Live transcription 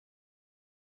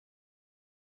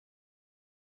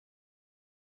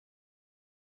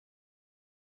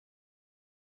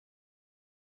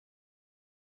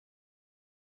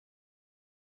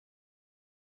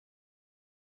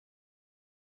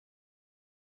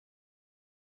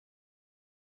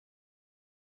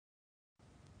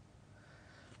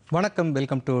வணக்கம்,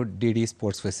 welcome to DD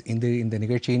sports fest. இந்த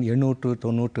நிகழ்ச்சியின்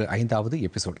 895வது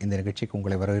எபிசோட். இந்த நிகழ்ச்சிக்கு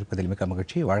உங்களை வரவேற்பதில் மிக்க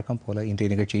மகிழ்ச்சி. வழக்கம் போல இன்றைய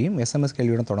நிகழ்ச்சியும் எஸ்எம்எஸ்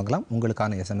கேள்வியுடன் தொடங்கலாம்.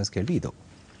 உங்களுக்கான எஸ்எம்எஸ் கேள்வி இதோ.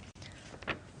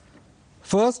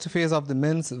 First face of the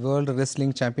men's world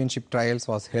wrestling championship trials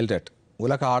was held at.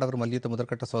 உலக ஆடவர் மல்யுத்த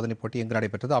முதற்கட்ட சோதனை போட்டி எங்கு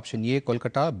நடைபெற்றது? Option A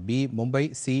Kolkata, B Mumbai,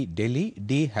 C Delhi,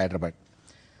 D Hyderabad.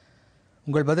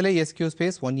 உங்கள் பதிலை எஸ்கியூ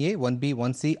ஸ்பேஸ் 1A 1B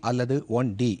 1C அல்லது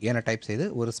 1D என டைப் செய்து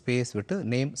ஒரு ஸ்பேஸ் விட்டு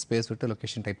நேம் ஸ்பேஸ் விட்டு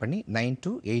லொக்கேஷன் டைப் பண்ணி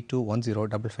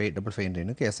 9282105555 என்ற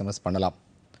எண்ணுக்கு எஸ்எம்எஸ் பண்ணலாம்.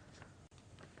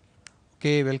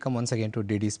 Okay, welcome once again to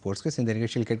DD sports quiz. இந்த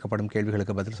நிகழ்ச்சியில் கேட்கப்படும்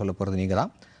கேள்விகளுக்கு பதில் சொல்ல போகிறது நீங்கள்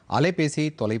தான். அலைபேசி,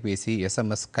 தொலைபேசி,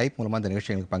 எஸ்எம்எஸ், ஸ்கைப் மூலமாக இந்த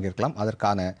நிகழ்ச்சிகளுக்கு பங்கேற்கலாம்.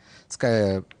 அதற்கான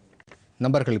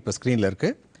நம்பர்கள் இப்போ ஸ்க்ரீனில்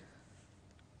இருக்குது.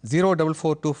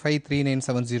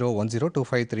 04425397010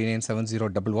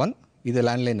 25397011. இது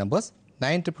லேண்ட்லைன் நம்பர்ஸ்.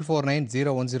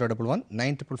 9449011011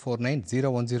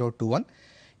 9449011021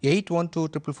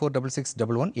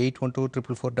 812446611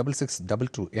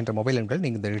 812446622 என்ற மொபைல் எண்கள்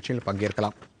நீங்கள் இந்த நிகழ்ச்சியில்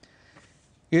பங்கேற்கலாம்.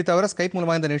 இது தவிர ஸ்கைப்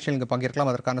மூலமாக இந்த நிகழ்ச்சியில் நீங்கள்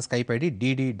பங்கேற்கலாம். அதற்கான Skype ID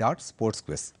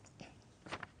dd.sportsquiz.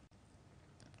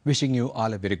 Wishing you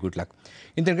all a very good luck.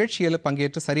 இந்த நிகழ்ச்சியில்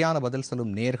பங்கேற்று சரியான பதில்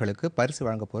சொல்லும் நேயர்களுக்கு பரிசு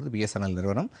வழங்க போகிறது பிஎஸ்என்எல்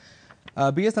நிறுவனம்.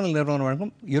 பிஎஸ்என்எல் நிறுவனம்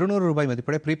வழங்கும் ₹200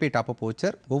 மதிப்புடைய ப்ரீபெய்ட் டாப்அப்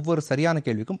வவுச்சர் ஒவ்வொரு சரியான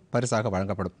கேள்விக்கும் பரிசாக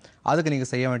வழங்கப்படும். அதுக்கு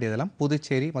நீங்கள் செய்ய வேண்டியதெல்லாம்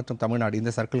புதுச்சேரி மற்றும் தமிழ்நாடு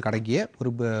இந்த சர்க்கிள் அடங்கிய ஒரு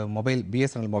மொபைல்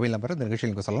பிஎஸ்என்எல் மொபைல் நம்பரை இந்த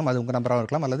நிகழ்ச்சியில் நீங்கள் சொல்லலாம். அது உங்கள் நம்பராக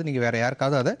இருக்கலாம், அல்லது நீங்கள் வேறு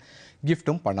யாருக்காவது அதை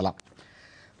கிஃப்ட்டும் பண்ணலாம்.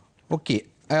 ஓகே,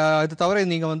 இது தவிர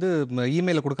நீங்கள்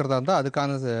இமெயிலில் கொடுக்குறதா இருந்தால் அதுக்கான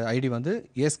ஐடி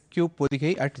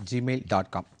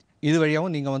sqpodhigai@gmail.com. இது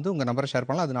வழியாகவும் நீங்கள் உங்கள் நம்பரை ஷேர்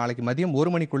பண்ணலாம். அது நாளைக்கு மதியம் 1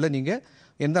 மணிக்குள்ளே நீங்கள்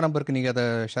எந்த நம்பருக்கு நீங்கள் அதை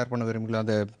ஷேர் பண்ண விரும்புகிறீங்களோ,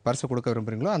 அந்த பரிசு கொடுக்க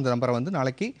விரும்புகிறீங்களோ அந்த நம்பரை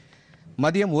நாளைக்கு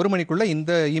மதியம் 1 மணிக்குள்ளே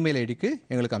இந்த இமெயில் ஐடிக்கு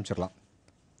எங்களுக்கு அனுப்பிச்சிடலாம்.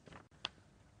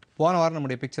 போன வாரம்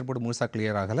நம்முடைய பிக்சர் போர்டு முழுசாக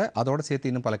கிளியர் ஆகலை. அதோடு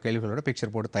சேர்த்து இன்னும் பல கேள்விகளோட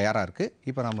பிக்சர் போர்டு தயாராக இருக்குது.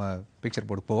 இப்போ நம்ம பிக்சர்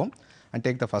போர்டு போவோம். And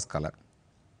take the first collar.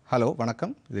 Hello,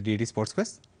 வணக்கம். இது டிடி ஸ்போர்ட்ஸ்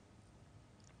குவிஸ்.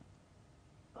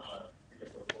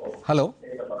 ஹலோ,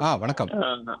 வணக்கம்.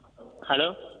 ஹலோ,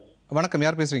 வணக்கம்.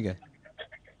 யார் பேசுறீங்க?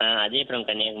 Ajay from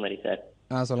Kanyakumari sir.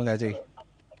 சொல்லுங்க அஜய்.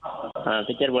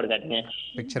 பிக்சர் போர்டு காட்டுங்க.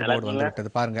 பிக்சர் போர்டு வந்து விட்டது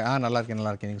பாருங்க. நல்லா இருக்கேன்,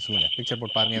 நல்லா இருக்கேன். நீங்கள் சொல்லுங்கள். பிக்சர்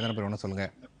போர்டு பாருங்க. எத்தனை பேர் வேணும்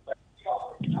சொல்லுங்கள்.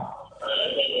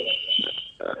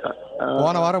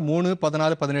 போன வாரம் 3,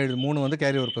 14, 17 3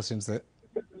 carry over questions.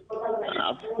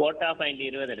 Photo find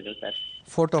 20 இருக்கு sir.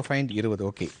 Photo find 20.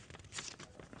 Okay.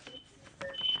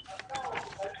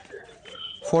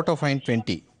 Photo find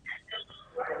 20.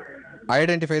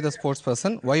 Identify the sports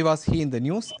person. Why was he in the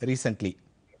news recently?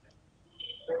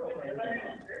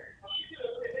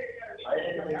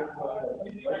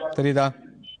 தெரியுதா?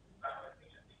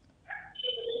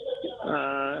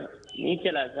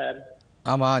 நீச்சலா சார்?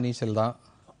 ஆமா, நீச்சல் தான்.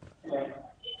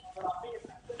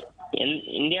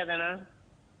 இந்தியா தானா?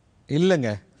 இல்லைங்க,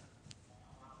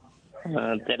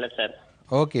 தெரியல sir.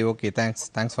 Okay,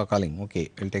 thanks for calling. Okay,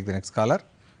 will take the next caller.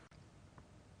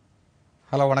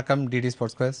 Hello, வணக்கம். DD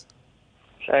sports quiz.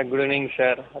 Sir good evening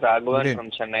sir. Raghavan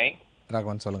from Chennai.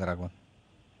 Raghavan, சொல்லுங்க ராகவன்.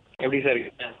 எப்படி சார்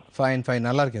இருக்கீங்க? ஃபைன்,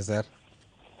 நல்லா இருக்கேன் சார்.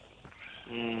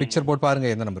 பிக்சர் போர்டு பாருங்க.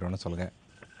 எந்த நம்பர் வேணும் சொல்லுங்க.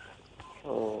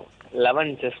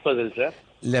 11 chess Basil sir.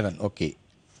 11. Okay.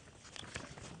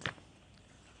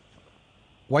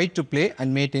 White to play and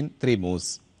mate in 3 moves.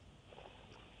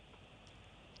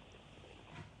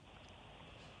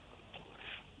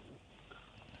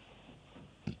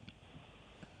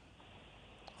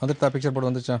 வந்துட்டா? பிக்சர்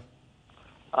போர்டு வந்துச்சா?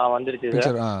 வந்துருச்சு sir.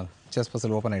 Picture chess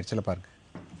Basil open ஆயிடுச்சுல பாருங்க.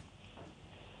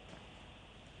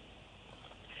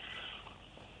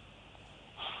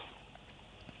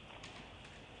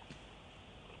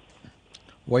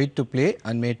 White to play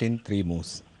and mate in 3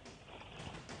 moves.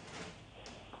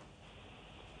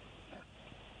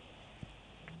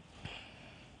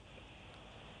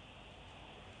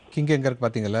 King எங்க இருக்கு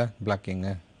பாத்தீங்களா? Black king.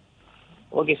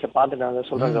 ஓகே சார், பார்த்துட்டேன். அதை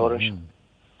சொல்றேன் சார், ஒரு நிமிஷம்.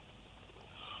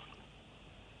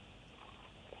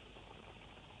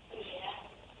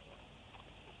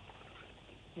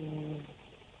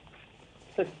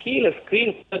 சார் கீழே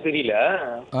ஸ்கிரீன் தெரியல.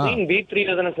 குயின்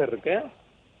B3ல தானே சார் இருக்கு?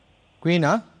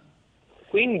 குயினா?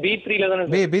 குயின் B3ல தானே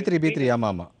சார்? B3.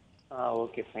 ஆமா.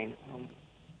 Okay fine.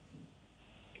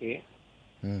 ஓகே.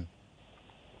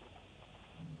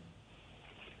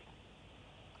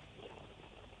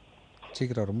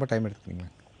 சீக்கிரம், ரொம்ப டைம் எடுத்துக்கிறீங்க.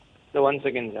 இந்த 1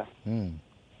 செகண்ட் சார்.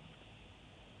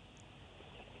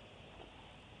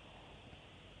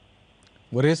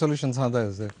 ஒரே சொல்யூஷன்ஸ்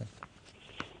தான் sir.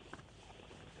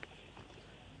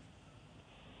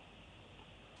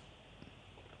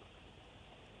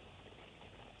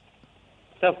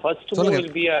 Sir, first move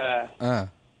will be a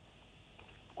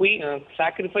queen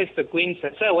sacrifice the queen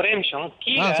sir. Sir ஒரே நிமிஷம்.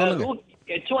 கீழ சொல்லுங்க. ரூக்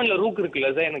H1 ல ரூக் இருக்குல்ல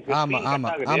சார், எனக்கு ஆமா screen ஆமா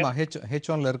cut ஆகுது. ஆமா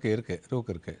H1 ல இருக்கு ரூக்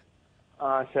இருக்கு.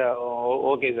 Sir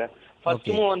okay sir. First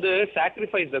Okay. Move வந்து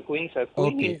சாக்ரிஃபைஸ் த queen sir.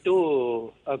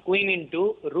 Queen into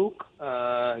rook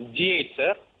G8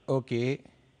 sir. Okay.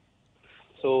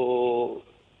 So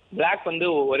black வந்து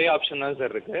ஒரே ஆப்ஷன் தான்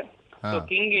சார் இருக்கு. So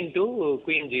king into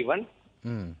queen G1,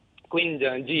 queen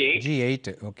G8. G8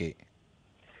 okay.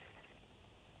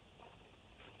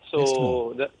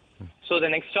 So the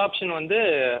next option வந்து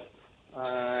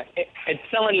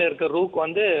H7 ல இருக்க rook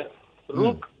வந்து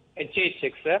rook H8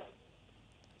 check sir.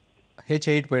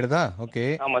 H8 போயிடுதா? Okay.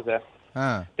 ஆமா sir.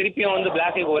 திருப்பியும் வந்து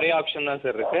பிளாக்கு ஒரே ஆப்ஷன் தான்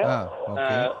சார் இருக்கு.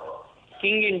 Okay.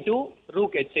 King into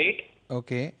rook H8.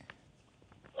 Okay.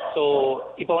 So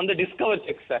இப்போ வந்து discover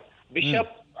check sir.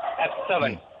 Bishop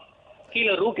F7. கீழ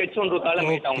ரூக் H1 ரூக்கால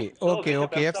மீட் ஆகும். Okay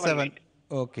okay F7.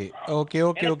 Okay okay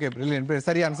okay okay brilliant.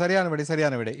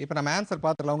 சரியான விடை. இப்போ நம்ம ஆன்சர்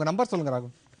பார்த்துடலாம். உங்க நம்பர் சொல்லுங்க Rahu.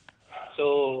 So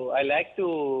I like to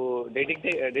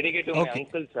dedicate to my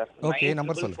uncle sir. Okay,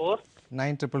 number சொல்லு.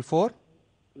 9444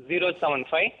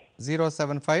 075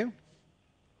 075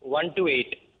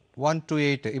 128.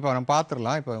 128. இப்போ நம்ம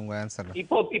பார்த்துடலாம். இப்போ உங்க ஆன்சர்.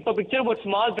 இப்போ picture boat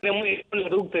small frame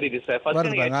rook தெரியுது சார்.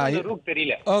 ஃபர்ஸ்ட் எனக்கு ரூக்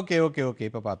தெரியல. ஓகே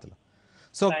இப்போ பார்த்துடலாம்.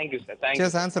 So thank you sir. thank you.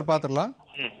 சரி ஆன்சர் பார்த்துடலாம்.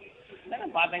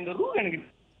 நான் பார்த்தேன் இந்த ரூக் எனக்கு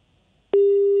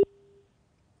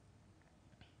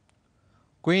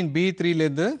குயின் B3 ல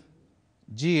இருந்து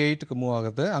G8க்கு மூவ்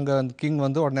ஆகுது. அங்கே வந்து கிங்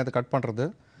வந்து உடனே அதை கட் பண்ணுறது,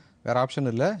 வேறு ஆப்ஷன்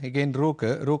இல்லை. எகெயின்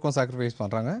ரூக்கும் சாக்ரிஃபைஸ்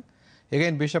பண்ணுறாங்க.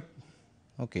 Again bishop.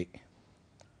 ஓகே,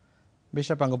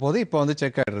 பிஷப் அங்கே போகுது. இப்போ வந்து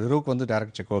செக் ஆகிடுது. ரூக் வந்து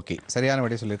டேரக்ட் செக். ஓகே, சரியான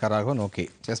விடை சொல்லியிருக்காரு Raghavan. Okay,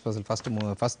 chess Basil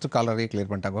first காலரே clear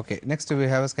பண்ணிட்டாங்க. Okay, next we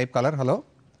have Skype collar. Hello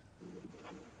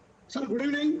sir, good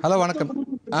evening. Hello வணக்கம்.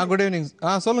 Good evening.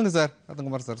 சொல்லுங்கள் சார்.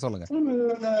 ரத்தகுமார் சார் சொல்லுங்கள்.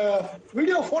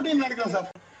 வீடியோ 14 நினைக்கிறேன் சார்.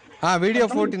 வீடியோ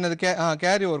 14 அது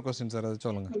கேரி ஓவர் கொஸ்டின் சார், அது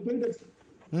சொல்லுங்கள்.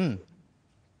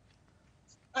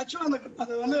 ஆக்சுவலா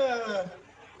அது வந்து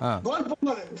கோல்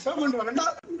பண்ணுவாரு, சேவ் பண்ணுவாரு.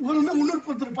 இவர் வந்து முன்னூறு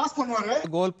பொறுத்து பாஸ் பண்ணுவாரு.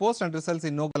 Goal post and results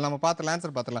in no கோல். நம்ம பார்த்துலாம்,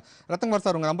 ஆன்சர் பார்த்துலாம். ரத்தகுமார்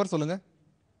சார் உங்க நம்பர் சொல்லுங்க.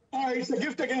 It's a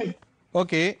gift again.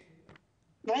 Okay.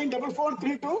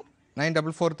 94432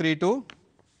 94432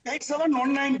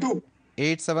 87192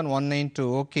 87192.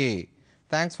 Okay,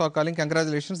 thanks for calling.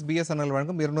 Congratulations. BSNL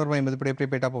வழங்கும் 200 ரூபாய் மதிப்புடைய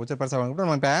ப்ரீபெய்ட் ஆப் வச்சு பரிசு வழங்கும்.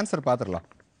 நம்ம இப்போ ஆன்சர் பார்த்துடலாம்.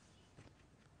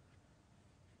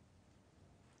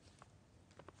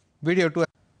 வீடியோ 2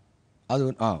 அது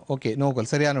ஓகே, நோ கோல்.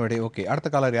 சரியான விடை. ஓகே, அடுத்த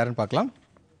காலர் யாருன்னு பார்க்கலாம்.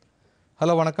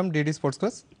 ஹலோ வணக்கம், DD sports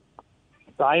class.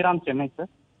 Sairam, Chennai sir.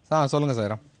 சொல்லுங்கள்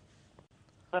Sairam.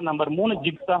 Sir number 3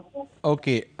 jigsaw.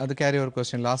 Okay, அது கேரி ஓவர்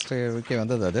கொஸ்டின் லாஸ்ட் வீக்கே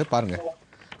வந்தது. அது பாருங்க.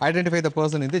 Identify the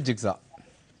person in the jigsaw.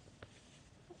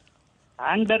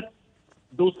 ஆண்டர்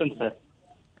டூசன் சார்.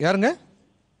 யாருங்க?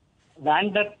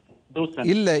 வாண்டர் டூசன்.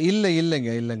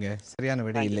 இல்லைங்க. சரியான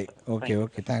விடை இல்லை.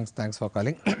 Okay, thanks for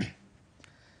calling.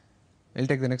 We'll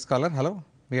take the next caller. Hello,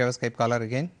 we have a Skype caller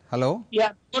again. Hello. Yeah,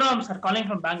 Raghuram sir, calling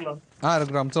from Bangalore.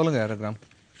 Raghuram, சொல்லுங்க Raghuram.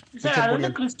 Sir, அது வந்து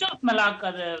Christophe மெலாக்,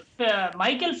 அது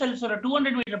மைக்கேல் ஃபெல்ப்ஸ் ஒரு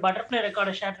 200 மீட்டர் பட்டர்ஃப்ளை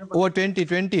ரெக்கார்ட் ஷேட்டர் பண்ணி.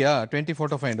 20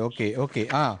 photo find. Okay.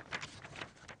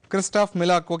 Christophe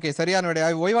மெலாக். Okay, சரியான விடை.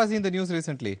 Why was he in the news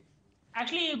recently?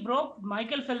 Actually, he broke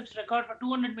Michael Phelps record for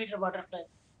 200 meter butterfly.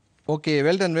 Okay,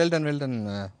 well done.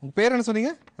 உங்க பேர் என்ன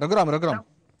சொன்னீங்க? ரகுராம்.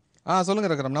 சொல்லுங்க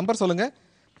ரகுராம், நம்பர் சொல்லுங்க.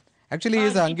 Actually, he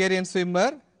is a Hungarian swimmer,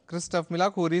 Christoph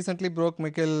Milak, who recently broke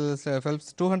Michael Phelps'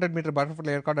 200-meter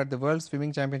butterfly record at the World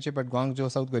Swimming Championship at Guangzhou,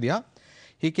 South Korea.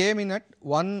 He came in at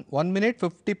 1 minute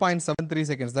 50.73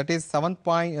 seconds. That is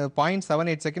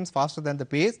 7.78 seconds faster than the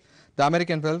pace the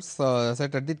American Phelps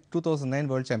set at the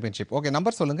 2009 World Championship. Okay,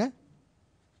 number சொல்லுங்க.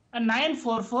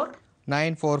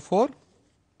 944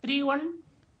 31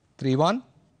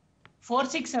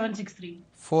 46763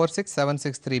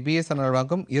 46763. BSNL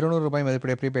வழங்கும் 200 ரூபாய்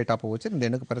மதிப்புடைய prepaid top வச்சு இந்த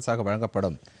எண்ணுக்கு பரிசாக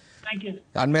வழங்கப்படும். Thank you.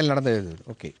 அண்மையில் நடந்தது.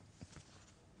 ஓகே,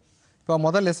 இப்போ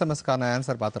முதல் எஸ்எம்எஸ்க்கான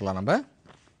ஆன்சர் பார்த்துடலாம் நம்ம.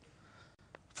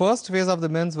 First face of the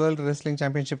men's world wrestling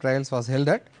championship trials was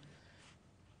held at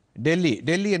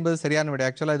Delhi என்பது சரியான விடை.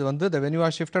 ஆக்சுவலாக இது வந்து the venue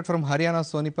was shifted from Haryana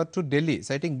Sonipat to Delhi,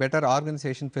 citing better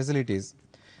organization facilities.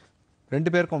 2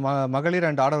 பேருக்கும் மகளிர்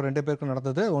அண்ட் ஆடவர் 2 பேருக்கும்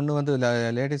நடந்தது. ஒன்று வந்து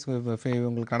லேடிஸ்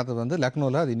இவங்களுக்கு நடந்தது வந்து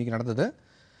லக்னோவில், அது இன்றைக்கி நடந்தது.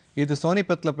 இது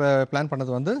சோனிபத்தில் பிளான்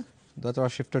பண்ணது வந்து that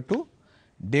was shifted to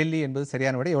Delhi என்பது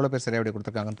சரியான விடை. எவ்வளோ பேர் சரியாக விடை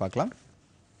கொடுத்துருக்காங்கன்னு பார்க்கலாம்.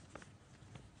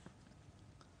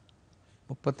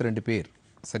 32 பேர்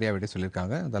சரியாக விடை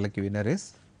சொல்லியிருக்காங்க. the lucky winner is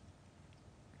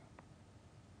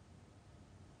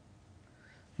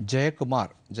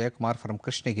Jayakumar from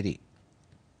Krishnagiri.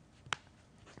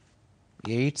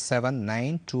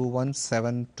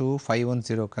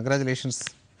 8792172510. Congratulations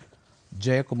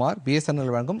Jayakumar.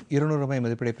 BSNL வழங்கும் 200 ரூபாய்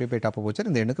மதிப்புடைய ப்ரீபெய்ட் டாப் வவுச்சர்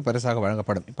இந்த எண்ணுக்கு பரிசாக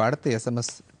வழங்கப்படும். இப்போ அடுத்து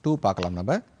எஸ்எம்எஸ் 2 பார்க்கலாம்.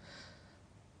 நம்ம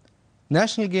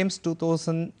National Games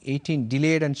 2018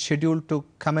 delayed and scheduled to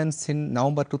commence in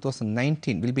November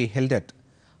 2019 will be held at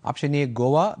option A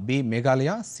Goa, B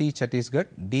Meghalaya, C Chhattisgarh,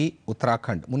 D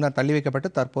Uttarakhand. முன்னர் தள்ளி வைக்கப்பட்டு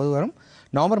தற்போது வரும்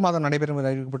நவம்பர் மாதம் நடைபெறும்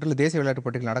அறிவிக்கப்பட்டுள்ள தேசிய விளையாட்டுப்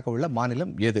போட்டிகள் நடக்க உள்ள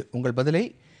மாநிலம் எது? உங்கள் பதிலை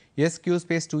SQ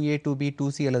space 2A 2B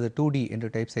 2C அல்லது 2D என்று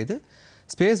டைப் செய்து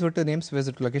ஸ்பேஸ் விட்டு நேம் ஸ்பேஸ்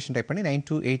விட்டு லொகேஷன் டைப் பண்ணி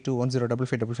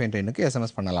 9282105555 என்ற எண்ணுக்கு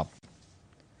SMS பண்ணலாம்.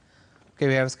 Okay,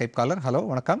 we have a Skype caller. Hello,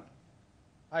 வணக்கம்.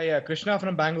 Hi, Krishna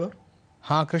from Bangalore.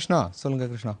 Krishna சொல்லுங்க.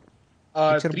 கிருஷ்ணா,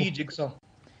 3 jigsaw.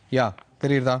 யா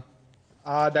தெரியுதா?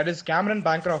 That is Cameron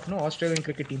Bancroft, no, Australian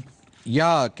cricket team. Yeah,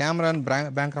 Cameron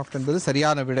Bancroft என்பது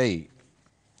சரியான விடை.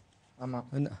 ஆமா.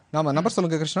 நாம நம்பர்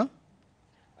சொல்லுங்க Krishna.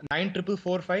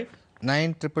 9445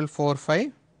 9445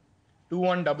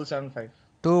 21775.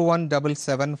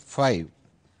 21775.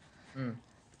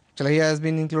 Actually, he has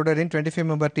been included in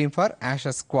 25-member team for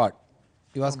Ashes squad.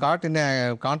 He was caught in a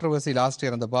controversy last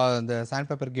year on the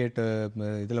sandpaper gate.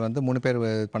 இதில் வந்து 3 பேர்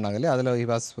பண்ணாங்க இல்லையா, அதில் he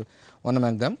was one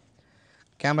among them.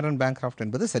 Cameron Bancroft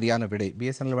என்பது சரியான விடை.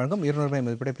 பிஎஸ்என்எல் வழங்கும் 200 ரூபாய்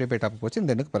மதிப்புடைய ப்ரீபெய்ட் டாப் போச்சு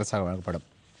இந்த எண்ணுக்கு பரிசாக வழங்கப்படும்.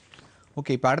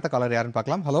 ஓகே, இப்போ அடுத்த காலர் யாருன்னு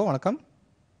பார்க்கலாம். ஹலோ, வணக்கம்.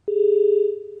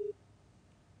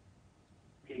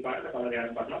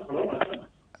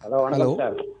 Hello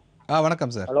sir.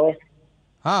 வணக்கம் சார். ஹலோ.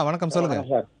 வணக்கம், சொல்லுங்க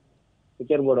சார்.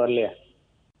 பிக்சர் போர்டு வரலையா?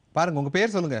 பாருங்க, உங்க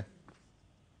பேர் சொல்லுங்க.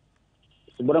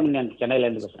 சுப்பிரமணியன், சென்னையில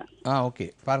இருந்து பேசுறேன். ஓகே,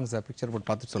 பாருங்க சார், பிக்சர் போர்டு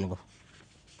பார்த்துட்டு சொல்லுங்க.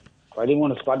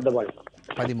 13 ஸ்பாட் த பால்.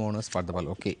 13 ஸ்பாட் த பால்.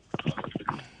 ஓகே,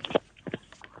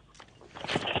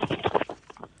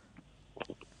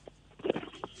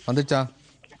 வந்துச்சா?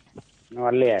 இன்னும்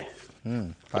வரலையே.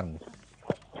 பாருங்க,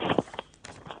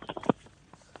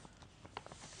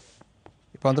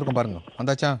 இப்போ வந்திருக்கோம் பாருங்க.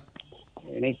 வந்தாச்சா?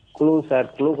 க்ளூ சார்,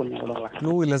 க்ளூ கொஞ்சம் கொடுங்களா?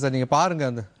 க்ளூ இல்லை சார், நீங்கள் பாருங்க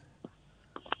அந்த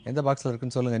எந்த பாக்ஸில்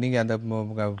இருக்குன்னு சொல்லுங்கள். நீங்கள் அந்த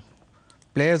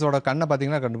பிளேயர்ஸோட கண்ணை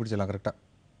பார்த்தீங்கன்னா கண்டுபிடிச்சிடலாம் கரெக்டாக.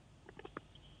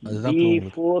 அதுதான்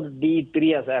D4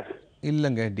 D3 சார்?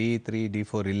 இல்லைங்க, D3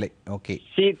 D4 இல்லை. Okay,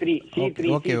 C3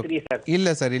 okay sir?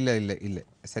 இல்லை சார், இல்லை இல்லை இல்லை,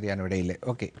 சரியான விடை இல்லை.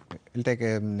 Okay, will take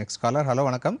next caller. Hello,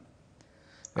 வணக்கம்.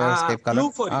 ஸ்கைப் காலர்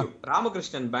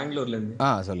ராமகிருஷ்ணன், பெங்களூர்ல இருந்து.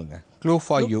 சொல்லுங்க. Clue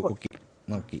for you. Okay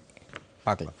okay,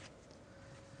 பார்க்கலாம்.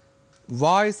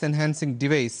 Voice enhancing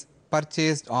device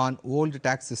purchased on old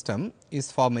tax system is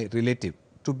for my relative.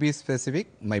 To be specific,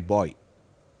 my boy.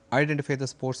 Identify the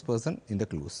sports person in the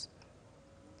clues.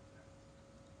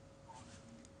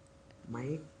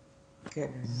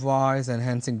 Voice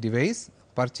enhancing device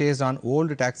purchased on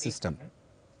old tax system.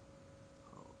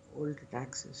 Old tax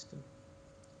system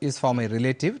is for my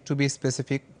relative. To be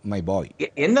specific, my boy.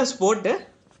 என்ன sport?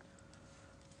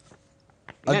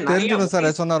 அது தெரிஞ்சுக்கணும் sir.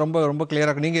 சொன்னா ரொம்ப ரொம்ப கிளியரா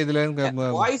இருக்கு. நீங்க இதுல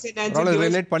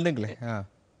ரிலேட் பண்ணுங்களே.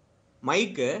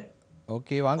 மைக்.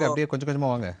 ஓகே, வாங்க அப்படியே கொஞ்சம்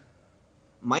கொஞ்சமா வாங்க.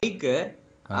 மைக்.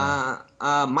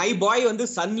 மை பாய் வந்து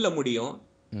சன்ல முடியும்.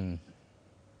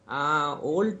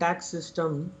 Volt tax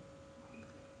system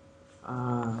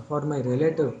for my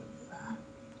relative.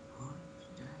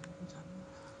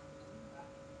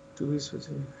 To be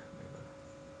specific.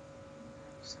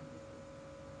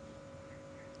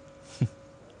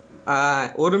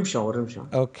 ஒரு நிமிஷம்.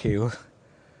 Okay,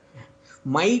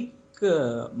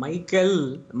 Michael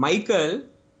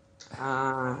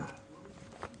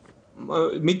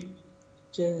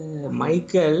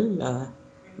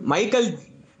Michael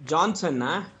Johnson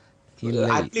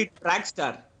athlete, track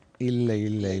star. இல்லை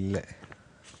இல்லை இல்லை,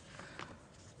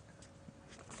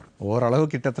 ஓரளவு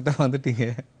கிட்டத்தட்ட வந்துட்டீங்க.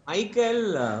 மைக்கேல்,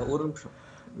 ஒரு நிமிஷம்.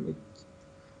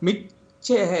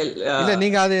 இல்ல,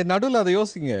 நீங்க அது நடுவுல அதை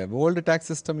யோசிங்க. ஓல்டு டாக்ஸ்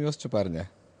சிஸ்டம் யோசிச்சு பாருங்க.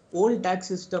 ஓல்ட்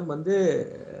டாக்ஸ் சிஸ்டம் வந்து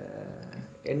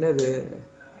என்னது?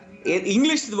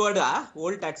 இங்கிலீஷ் வேர்டா?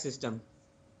 ஓல்ட் டாக்ஸ் சிஸ்டம்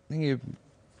நீங்க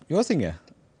யோசிங்க.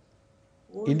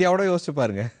 இந்தியாவோட யோசிச்சு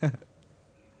பாருங்க.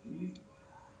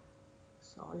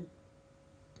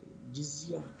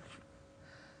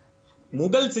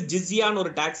 முகல்ஸ் ஜிஸ்யான்னு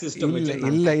ஒரு டாக்ஸ் சிஸ்டம்.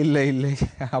 இல்ல இல்ல இல்ல,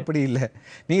 அப்படி இல்ல.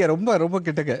 நீங்க ரொம்ப ரொம்ப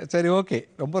கிட்டக்க. சரி, ஓகே,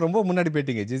 ரொம்ப ரொம்ப முன்னாடி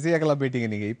போயிட்டீங்க. ஜிஸ்யாக்கெல்லாம் போயிட்டீங்க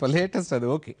நீங்க. இப்போ லேட்டஸ்ட் அது.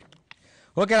 Okay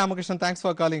okay, Ramakrishnan, thanks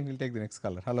for calling. Will take the next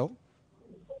caller. Hello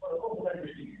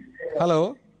hello.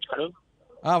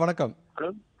 வணக்கம்.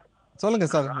 சொல்லுங்க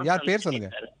சார், யார் பேர் சொல்லுங்க.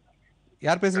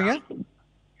 யார் பேசுறீங்க?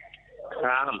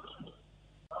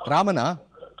 ராமனா?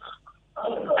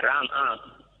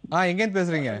 எங்கேருந்து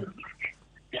பேசுறீங்க?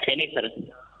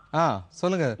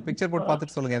 சொல்லுங்க. பிக்சர் போர்ட்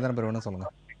பார்த்துட்டு சொல்லுங்க. எந்த நம்பர் வேணும் சொல்லுங்க.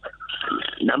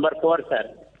 Number 4 sir.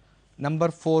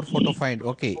 Number 4 photo find.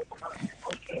 Okay.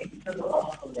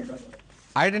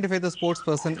 Identify the sports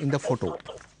person in the photo.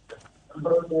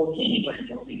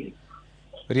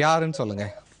 யாருன்னு சொல்லுங்க.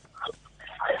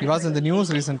 He was in the news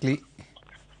recently.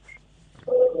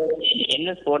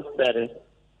 என்ன ஸ்போர்ட்ஸ் சார்?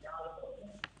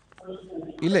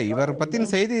 இல்ல இவர் பத்தின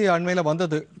செய்தி அண்மையில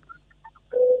வந்தது.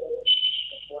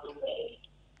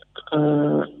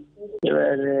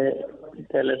 இவர்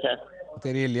தெரியல சார்.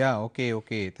 தெரியலையா? Okay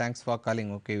okay, thanks for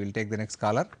calling. Okay, will take the next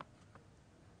caller.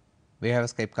 We have a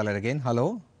Skype caller again. Hello.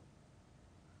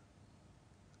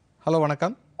 Hello,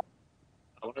 வணக்கம்.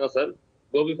 வணக்கம் sir.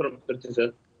 Gopi from Trichy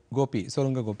sir. Gopi,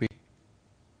 சொல்லுங்க கோபி.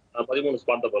 13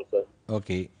 ஸ்பாட் பால் சார்.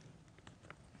 ஓகே.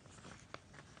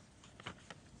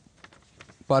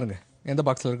 பாருங்க எந்த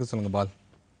பாக்ஸ்ல இருக்கு சொல்லுங்க பால்.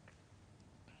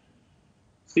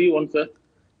 C1 sir.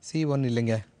 C1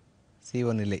 இல்லைங்க.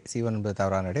 C1 இல்லை. C1 என்பது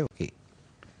தவறான விடை. Okay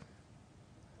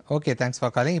okay, thanks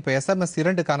for calling. இப்போ SMS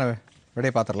 2க்கான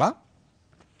விடை பார்த்துடலாம்.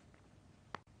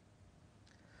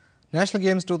 National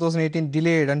Games 2018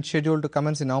 delayed and scheduled to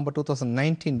commence in November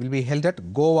 2019 will be held at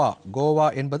Goa. Goa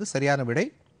என்பது சரியான விடை.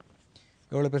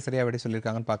 எவ்வளோ பேர் சரியாக விடை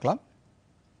சொல்லியிருக்காங்கன்னு பார்க்கலாம்.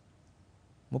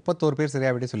 31 பேர்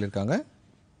சரியாக விடை சொல்லியிருக்காங்க.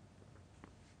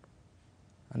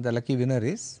 And the lucky winner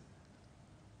is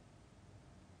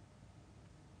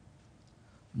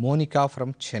Monica from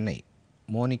Chennai.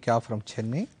 Monica from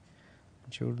Chennai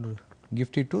should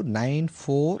gift it to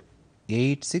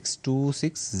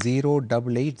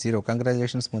 9486260880.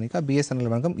 Congratulations Monica. BSNL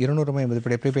வழங்கும் 200 ரூபாய்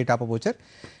மதிப்புடைய ப்ரீபெய்ட் டாப் அப் வவுச்சர்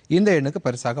இந்த எண்ணுக்கு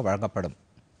பரிசாக வழங்கப்படும்.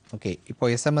 ஓகே, இப்போ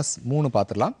SMS 3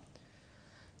 பார்த்துடலாம்.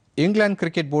 England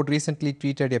Cricket Board recently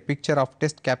tweeted a picture of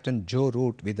Test Captain Joe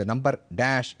Root with the number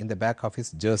dash in the back of his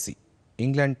jersey.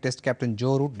 England test captain Joe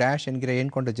root dash என்கிற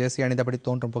எண் கொண்ட Jersey அணிந்தபடி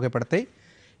தோன்றும் புகைப்படத்தை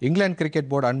இங்கிலாந்து கிரிக்கெட்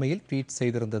போர்டு அண்மையில் tweet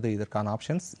செய்திருந்தது. இதற்கான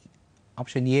options: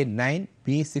 option A 9, B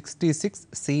 66,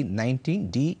 C 19,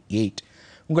 D 8.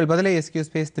 உங்கள் பதிலை SQ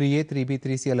space 3A 3B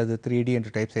 3C அல்லது 3D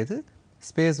என்று டைப் செய்து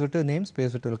ஸ்பேஸ் விட்டு நேம்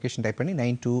ஸ்பேஸ் விட்டு லொக்கேஷன் டைப் பண்ணி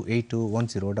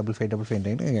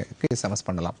 9282105555 SMS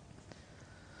பண்ணலாம்.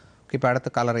 ஓகே, இப்போ அடுத்த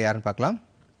காலர் யாருன்னு பார்க்கலாம்.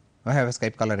 I have a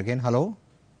Skype caller again. Hello.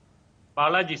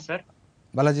 Balaji sir.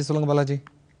 Balaji, சொல்லுங்க Balaji.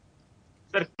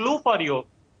 Sir, clue for you.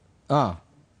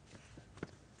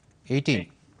 18.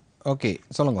 Okay,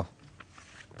 சொல்லுங்க.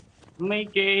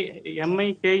 MIKE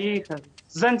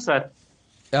Jan sir.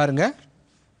 யாருங்க?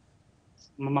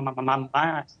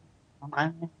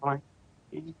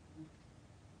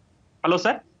 Hello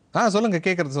sir. சொல்லுங்க,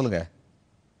 கேட்கறது சொல்லுங்க.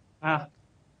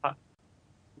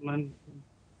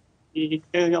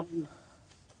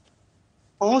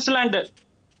 நியூசிலாந்து.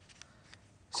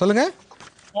 சொல்லுங்க.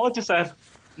 Coach sir.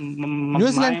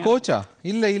 நியூசிலாந்து கோச்சா?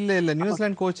 இல்ல இல்ல இல்ல,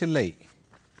 நியூசிலாந்து கோச் இல்லை.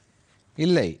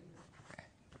 இல்லை.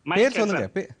 பேர் சொல்லுங்க.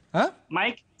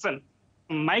 மைக் எட்சன்.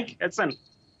 மைக் எட்சன்.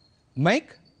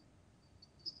 Mic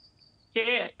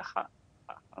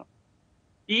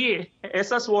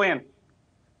KESSON.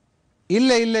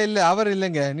 இல்ல இல்ல இல்ல, அவர்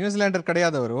இல்லைங்க. நியூசிலாண்டர்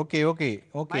கிடையாது அவர். Okay okay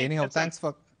okay, anyhow thanks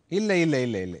for. இல்ல இல்ல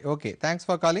இல்ல இல்ல. Okay, thanks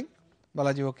for calling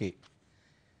Balaji. Okay,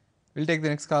 will take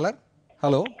the next caller.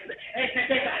 Hello.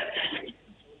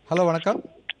 Hello, வணக்கம்.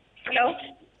 ஹலோ.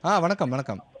 வணக்கம்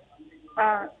வணக்கம்.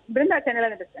 பிருந்தா, சென்னையில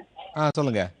இருந்து பேசுறேன்.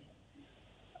 சொல்லுங்க.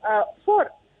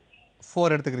 4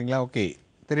 எடுத்துக்கிறீங்களா? ஓகே,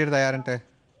 தெரியுறதா யாருன்ட்டு?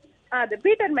 அது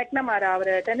பீட்டர் மெக்னமாரா,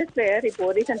 அவர் டென்னிஸ் பிளேயர், இப்போ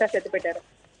ரீசெண்டா செத்து போயிட்டாரு.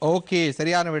 ஓகே,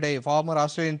 சரியான விடை. Farmer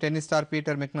Australian tennis star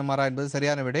Peter மெக்னமாரா என்பது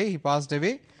சரியான விடை. He past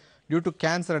away due to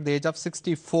cancer at the age of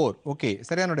 64. Okay,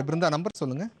 சரியான விடை. பிருந்தா, நம்பர்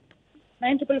சொல்லுங்க.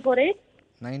 9448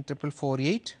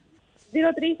 9448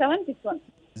 03761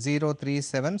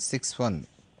 03761.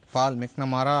 பால்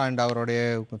மெக்னமாரா அண்ட் அவருடைய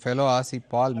ஃபெலோ ஆசி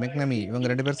பால் மெக்னமி, இவங்க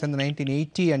 2 பேர் சேர்ந்து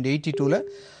 1980 and 82ல்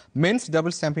men's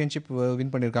doubles championship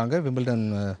win பண்ணியிருக்காங்க, விம்பிள்டன்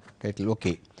டைட்டில்.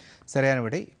 ஓகே, சரியான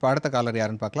விடை. இப்போ அடுத்த காலர்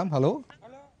யாருன்னு பார்க்கலாம். ஹலோ,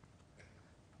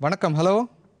 வணக்கம். ஹலோ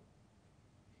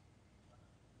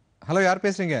ஹலோ, யார்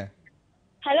பேசுறீங்க?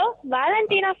 Hello,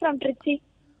 வேலண்டினா from Trichy.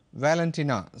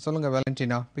 வேலண்டினா, சொல்லுங்க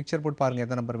வேலண்டினா. பிக்சர் போட்டு பாருங்க,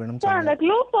 எந்த நம்பர் வேணும் சொல்லுங்க. அந்த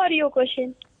க்ளூ ஃபார் யூ क्वेश्चन.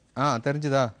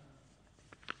 தெரிஞ்சுதா?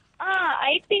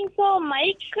 I think so.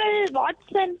 Michael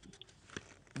Watson.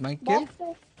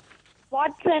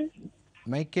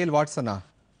 Michael வாட்சனா?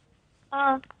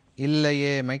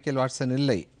 இல்லையே, மைக்கேல் வாட்சன்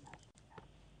இல்லை.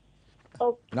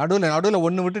 நடுவில்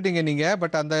ஒன்று விட்டுட்டீங்க நீங்க,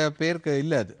 பட் அந்த பேருக்கு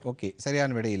இல்லை அது. ஓகே,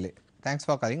 சரியான விடை இல்லை. Thanks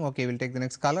for calling. Okay, will take the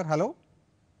next caller. Hello.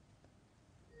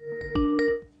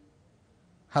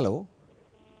 Hello.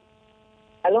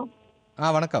 Hello.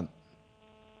 வணக்கம்.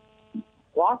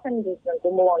 வாசன்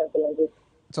கும்பகோணத்துல.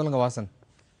 சொல்லுங்க வாசன்.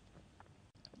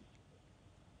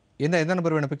 எந்த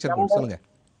நம்பர் வேணும் பிக்சர் போட்டு சொல்லுங்க.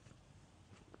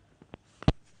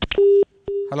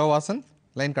 ஹலோ வாசன்,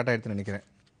 லைன் கட் ஆயிடுச்சுன்னு நினைக்கிறேன்.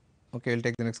 Okay, will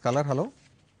take the next caller. Hello.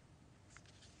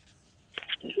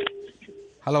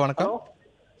 Hello, வணக்கம்.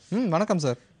 வணக்கம்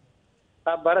சார்.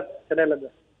 பரத், சென்னையில இருந்து.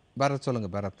 பரத், சொல்லுங்க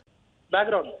பரத்.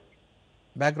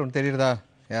 பேக்ரவுண்ட் தெரியுறதா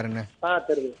யாருன்னு?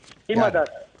 தெரியுது.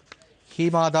 ஹீமாதாஸ்.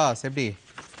 ஹீமாதாஸ் எப்படி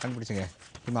கண்டுபிடிச்சிங்க?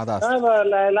 ஹிமா தாஸ்.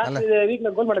 லாஸ்ட் வீக்ல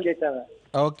கோல்ட் மெடல் ஜெயிச்சாங்க.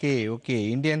 Okay okay.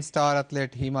 Indian star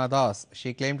athlete Hima Das. She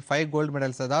climbed 5 gold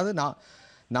medals. அதாவது 4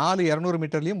 200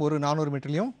 மீட்டர்லையும் 1 400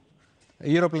 மீட்டர்லையும்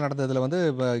யூரோப்பில் நடந்ததில் வந்து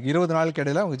 20 நாளுக்கு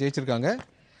இடையில அவங்க ஜெயிச்சிருக்காங்க.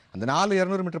 அந்த 4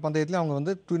 200 மீட்டர் பந்தயத்தில் அவங்க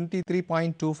வந்து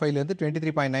 23.25லேருந்து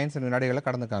 23.97 வினாடிகளை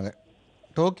கடந்துருக்காங்க.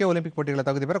 டோக்கியோ ஒலிம்பிக் போட்டிகளை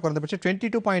தகுதி பெற குறைந்தபட்சம்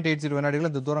 22.80 வினாடிகள்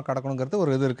இந்த தூரம் கடக்கணுங்கிறது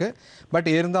ஒரு இது இருக்குது. பட்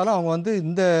இருந்தாலும் அவங்க வந்து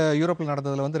இந்த யூரோப்பில்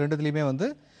நடந்ததில் வந்து ரெண்டுத்துலேயுமே வந்து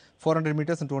 400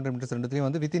 மீட்டர்ஸ் அண்ட் 200 மீட்டர்ஸ் ரெண்டுத்துலேயும்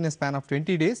வந்து within a span of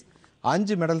 20 days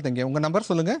 5 medal தங்க. உங்கள் நம்பர்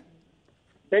சொல்லுங்கள்.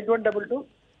 8122.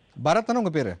 பரத்னா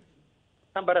உங்கள் பேர்?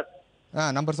 பரத்.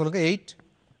 நம்பர் சொல்லுங்கள்.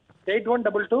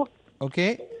 8122. ஓகே.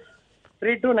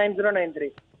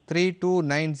 329093.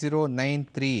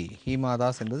 329093. ஹீமா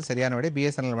தாஸ் என்பது சரியான விடை.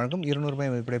 பிஎஸ்என்எல் வழங்கும் 200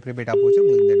 ரூபாய் மதிப்புடைய ப்ரீபெய்ட் ஆப் வச்சு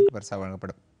உங்களுக்கு இந்த எனக்கு பரிசாக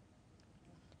வழங்கப்படும்.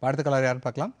 அடுத்த காலர் யாருன்னு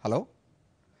பார்க்கலாம். Hello,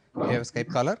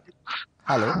 Skype collar.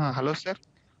 Hello. Hello sir.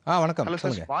 வணக்கம். Hello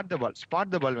sir. ஸ்பாட்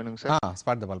த பால் வேணுங்க சார்.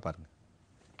 ஸ்பாட் த பால் பாருங்க.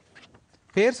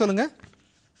 பேர் சொல்லுங்க.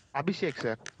 அபிஷேக்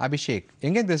சார். அபிஷேக்.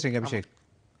 எங்கேருந்து பேசுறீங்க Abhishek?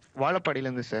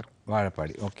 வாழப்பாடியிலேருந்து sir.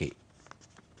 Vazhapadi. Okay.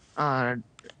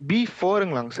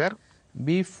 B4ங்களாங்க sir?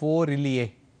 B4 இல்லையே.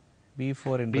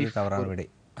 B4 என்பது தவறான விடை.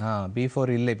 B4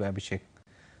 இல்லை அபிஷேக்.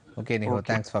 ஓகே, நீங்கள்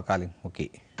thanks for calling. Okay,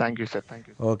 thank you sir.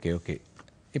 Thank you. Okay.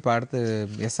 இப்போ அடுத்து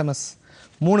SMS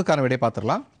 3க்கான விடை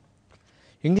பார்த்துடலாம்.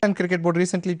 England Cricket Board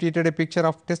recently tweeted a picture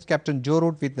of Test captain Joe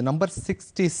Root with the number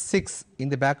 66 in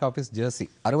the back of his jersey.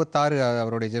 66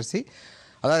 அவருடைய Jersey.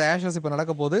 அதாவது Ashes இப்போ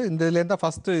நடக்க போது இந்த இதுலேருந்து தான்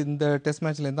ஃபஸ்ட்டு இந்த டெஸ்ட்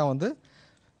மேட்ச்லேருந்து தான் வந்து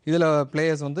இதில்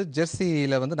பிளேயர்ஸ் வந்து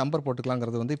ஜெர்சியில் வந்து நம்பர்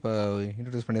போட்டுக்கலாங்கிறது வந்து இப்போ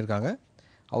இன்ட்ரடியூஸ் பண்ணியிருக்காங்க.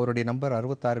 அவருடைய நம்பர்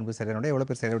 66 என்பது சரியான. எவ்வளோ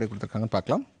பேர் சரியான கொடுத்துருக்காங்கன்னு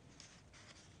பார்க்கலாம்.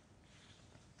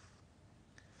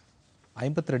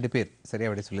 52 பேர்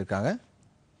சரியாக விடை சொல்லியிருக்காங்க.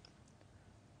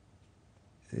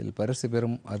 இதில் பரிசு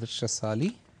பெறும் அதிர்ஷ்டசாலி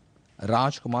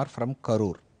ராஜ்குமார் ஃப்ரம்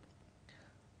கரூர்.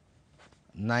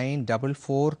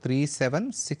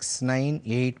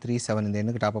 9443769837 இந்த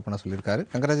எண்ணுக்கு டாப் அப் பண்ண சொல்லியிருக்காரு.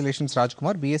 கங்க்ராச்சுலேஷன்ஸ்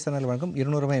ராஜ்குமார். பிஎஸ்என்எல் வழங்கும்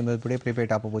 200 ரூபாய் என்பது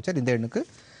ப்ரீபெய்ட் டாப் அப் வச்சார். இந்த எண்ணுக்கு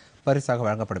பரிசாக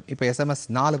வழங்கப்படும். இப்போ SMS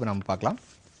 4 நம்ம பார்க்கலாம்.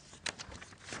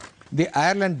 The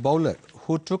Ireland bowler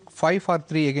who took 5 for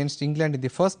 3 against England in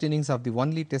the first innings of the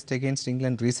only test against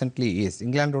England recently is.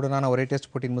 இங்கிலாந்துடனான ஒரே டெஸ்ட்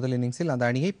போட்டியின் முதல் இன்னிங்ஸில் அந்த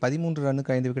அணியை 13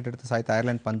 ரன்னுக்கு 5 விக்கெட் எடுத்து சாய்த்த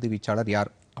அயர்லாந்து பந்து வீச்சாளர் யார்?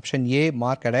 Option A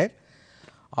mark அடையர்,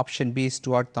 option B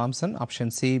Stuart Thomson,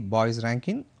 option C boys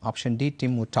ரேங்கின், option D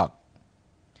dim உட்டாக்.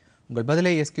 உங்கள்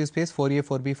பதிலை எஸ்கியூ space 4A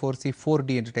 4B 4C 4D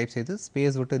என்று டைப் செய்து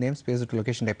ஸ்பேஸ் விட்டு நேம் ஸ்பேஸ் விட்டு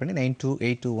லொகேஷன் டைப் பண்ணி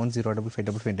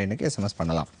 9282105555 எனக்கு SMS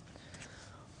பண்ணலாம்.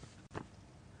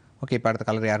 ஓகே, இப்போ அடுத்த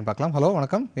காலர் யாருன்னு பார்க்கலாம். ஹலோ,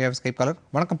 வணக்கம். Skype collar.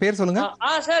 வணக்கம், பேர் சொல்லுங்க.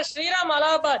 சார் ஸ்ரீராம்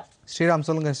அலகாபாத். ஸ்ரீராம்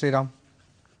சொல்லுங்க. ஸ்ரீராம்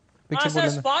பிக்சர்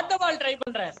போடுங்க. ஸ்பாட் த பால் ட்ரை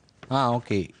பண்றேன்.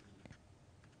 Okay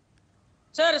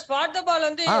sir. ஸ்பாட் த பால்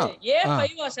வந்து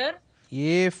A5 சார்?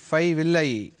 A5 இல்லை.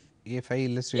 A5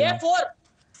 இல்லை ஸ்ரீராம்.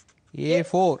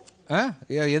 A4.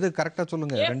 எது கரெக்டா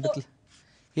சொல்லுங்க. ரெண்டுத்துல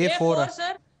A4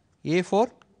 sir. A4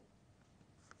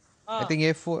 I think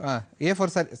A4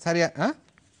 சரியா?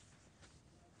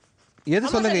 எது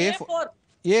சொல்லுங்க.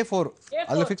 A4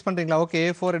 அதில் ஃபிக்ஸ் பண்ணுறீங்களா? ஓகே,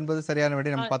 A4 என்பது சரியான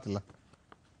விடை. நம்ம பார்த்துக்கலாம்.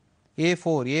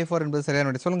 A4 என்பது சரியான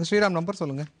விடை. சொல்லுங்க ஸ்ரீராம், நம்பர்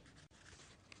சொல்லுங்க.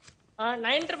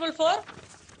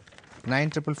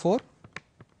 9444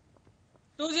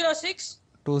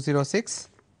 206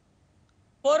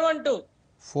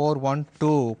 412.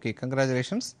 Okay,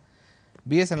 congratulations.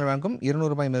 பிஎஸ்என்எல் வழங்கும்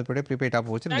 200 ரூபாய் மதிப்புடைய ப்ரீபெய்ட் ஆப்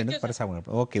வச்சு எனக்கு பரிசாக.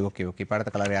 ஓகே. இப்போ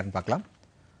அடுத்த கலர் யாருன்னு பார்க்கலாம்.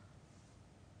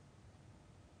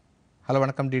 ஹலோ,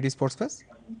 வணக்கம். DD sports bus.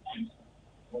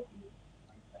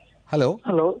 Hello.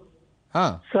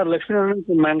 Sir Lakshmi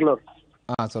Mangalore.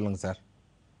 சொல்லுங்க சார்.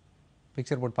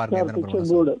 பிக்சர் போர்ட் பாருங்க. எந்த நம்பர்?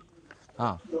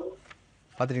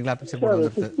 பாத்துட்டீங்களா? பிக்சர் போர்ட்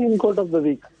வந்துருது. 16 code of the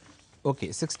week. Okay,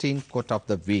 16 code of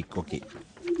the week. Okay,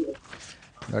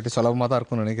 that is சுலபமாக தான்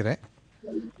இருக்கும்னு நினைக்கிறேன்.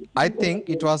 I think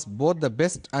it was both the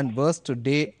best and worst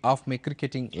day of my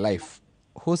cricketing life.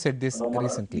 Who said this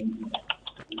recently?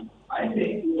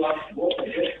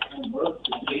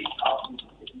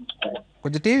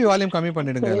 கொஞ்சம் TV volume கம்மி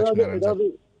பண்ணிடுங்க Lakshmi Narayanan sir.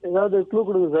 ஏதாவது clue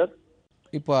கொடுங்க sir.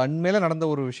 இப்போ அண்மையில நடந்த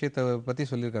ஒரு விஷயத்தை பத்தி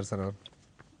சொல்லியிருக்காரு சார் அவர்.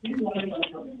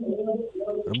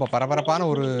 ரொம்ப பரபரப்பான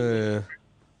ஒரு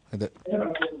இது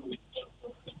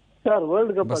சார்.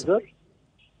 World cup sir?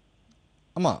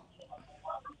 ஆமா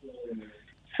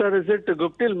sir. Is it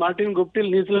குப்டில், Martin குப்டில்,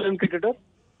 New Zealand cricketer?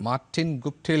 Martin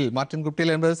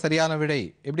குப்டில் என்பது சரியான விடை.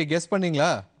 எப்படி கெஸ்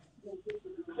பண்ணீங்களா?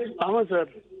 ஆமா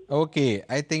sir. Okay,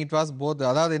 I think it was both.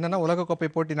 அதாவது என்னன்னா, உலகக்கோப்பை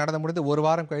போட்டி நடந்து முடிந்து ஒரு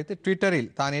வாரம் கழித்து ட்விட்டரில்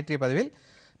தான் ஏற்றிய பதிவில்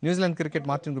நியூசிலாந்து கிரிக்கெட்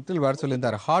மார்டின் குப்டில் வேறு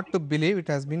சொல்லியிருந்தார். Hard to believe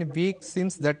it has been a week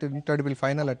since that incredible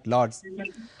final at Lords.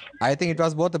 I think it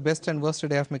was both the best and worst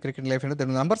day of my cricket life. இந்த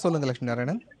number சொல்லுங்க Lakshmi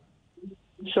Narayanan.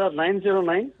 Sir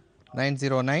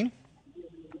 909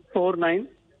 49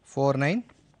 49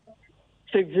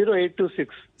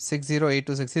 60826.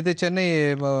 60826. இது Chennai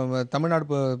Tamil Nadu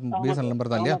BSNL number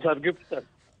தான் இல்லையா? ஆமா sir, gift sir.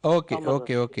 Okay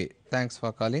okay okay, thanks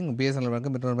for calling. BSNL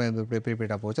வந்து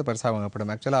ப்ரீபெய்டாக போச்சு, பரிசாக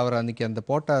வாங்கப்படும். ஆக்சுவலாக அவர் அன்றைக்கி அந்த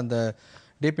போட்ட அந்த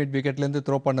டீப் மிட் விக்கெட்லேருந்து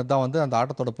த்ரோ பண்ணது தான் வந்து அந்த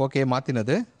ஆட்டத்தோட போக்கையே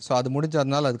மாற்றினது. ஸோ அது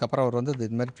முடிஞ்சதுனால அதுக்கப்புறம் அவர் வந்து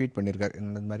இது மாதிரி ட்வீட் பண்ணியிருக்காரு.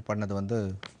 இந்த மாதிரி பண்ணது வந்து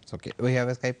okay. We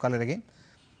have a Skype collar again.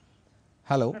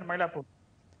 Hello Mylapore.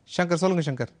 Shankar, சொல்லுங்கள்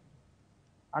சங்கர்.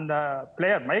 அந்த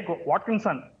player mic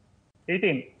வாட்கின்சன்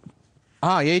 18.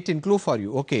 18 clue for you.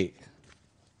 Okay,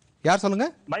 யார் சொல்லுங்க?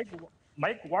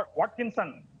 மைக்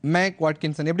வாட்கின்சன். மைக்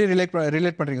வாட்கின்சன். எப்படி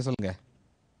ரிலேட் பண்றீங்க சொல்லுங்க.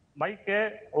 மைக்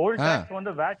ஓல்ட் டாக்ஸ்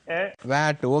வந்து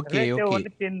வேட். ஓகே ஓகே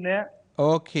வந்து பின்னு.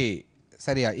 ஓகே,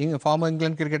 சரியா. இங்க ஃபார்மர்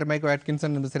இங்கிலாந்து கிரிக்கெட்டர் மைக்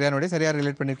வாட்கின்சன் இந்த சரியான விட சரியா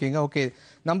ரிலேட் பண்ணிருக்கீங்க. ஓகே,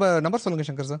 நம்பர் சொல்லுங்க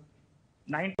சங்கர் சார்.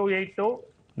 9282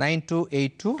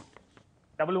 9282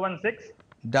 116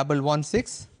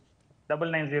 116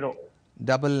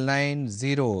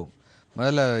 990.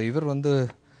 முதல்ல இவர் வந்து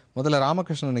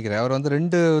ராமகிருஷ்ணன் நினைக்கிறேன். அவர் வந்து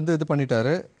 2 வந்து இது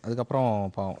பண்ணிட்டாரு, அதுக்கப்புறம்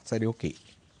பாவம். சரி, ஓகே.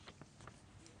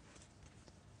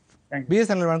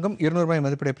 பிஎஸ்என்எல் வழங்கும் 200 ரூபாய்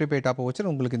மதிப்புடைய ப்ரீபெய்ட் டாப் வச்சு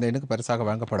உங்களுக்கு இந்த எண்ணுக்கு பரிசாக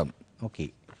வழங்கப்படும். Okay,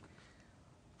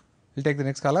 will take the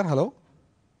next caller. Hello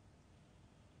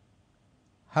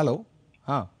hello.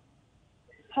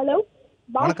 Hello,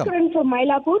 Bhaskaran from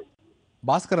Mylapore.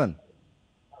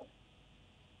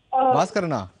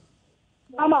 பாஸ்கரனா?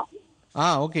 ஆமா.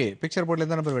 ஓகே. பிக்சர் போர்ட்ல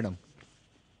எந்த நம்பர் வேணும்?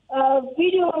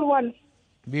 Video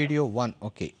 1.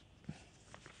 Okay,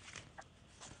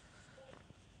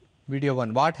 video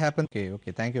 1. What happen? Okay,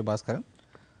 thank you Bhaskaran.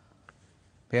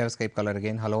 பேர் ஸ்கைப் காலர்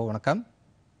அகைன். ஹலோ, வணக்கம்.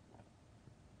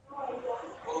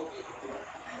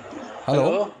 ஹலோ.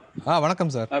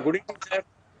 வணக்கம் sir. Good evening sir.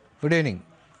 Good evening.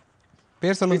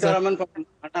 பேர் சொல்லுங்க sir.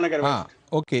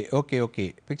 Okay.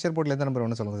 Picture போர்ட்ல எந்த நம்பர்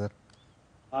வேணும் சொல்லுங்க sir.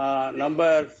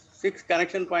 Number 6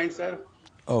 connection point sir.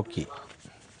 Okay.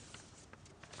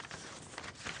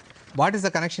 What is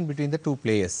the connection between the two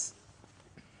players?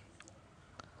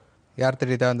 யார்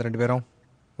தெரியுதா அந்த 2 பேரும்?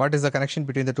 What is the connection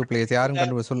between the two players?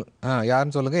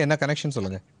 யாருன்னு சொல்லுங்க. என்ன கனெக்ஷன்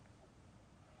சொல்லுங்க.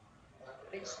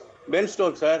 Pen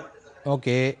stroke sir.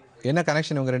 ஓகே, என்ன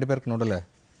கனெக்ஷன் இவங்க 2 பேருக்கு நடுவுல?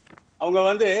 அவங்க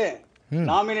வந்து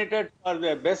nominated for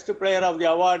the best player of the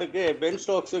அவார்டுக்கு pen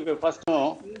ஸ்டோக்ஸுக்கு ஃபர்ஸ்டும்,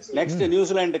 next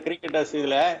New Zealand cricketers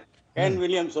இதுல கேன்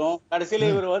வில்லியம்ஸும், கடைசியில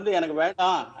இவர் வந்து எனக்கு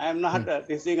வேண்டாம், ஐ அம் நாட்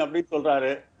திசிங் அப்படின்னு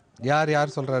சொல்றாரு.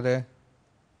 யார் சொல்றாரு?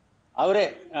 அவரே,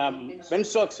 பென்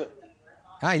ஸ்டோக்ஸ்.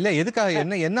 இல்ல, எதுக்காக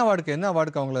என்ன அவார்டுக்கு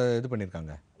அவங்கள இது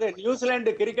பண்ணிருக்காங்க?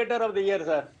 New Zealand cricketer of the year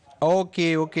sir.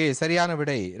 Okay, சரியான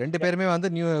விடை. 2 பேருமே வந்து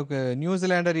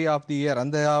நியூசிலாண்டர் ஆஃப் தி இயர்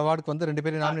அந்த அவார்டுக்கு வந்து 2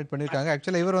 பேரும் நாமினேட் பண்ணிருக்காங்க.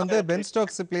 ஆக்சுவலா இவர் வந்து Ben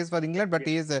Stokes place for England, but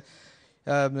he is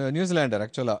நியூசிலாண்டர்.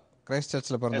 ஆக்சுவலா கிரைஸ்ட்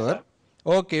சர்ச்ல பிறந்தவர்.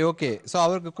 ஓகே. ஸோ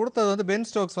அவருக்கு கொடுத்தது வந்து பென்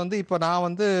ஸ்டோக்ஸ் வந்து இப்போ நான்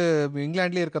வந்து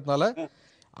இங்கிலாந்துலேயே இருக்கிறதுனால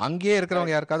அங்கேயே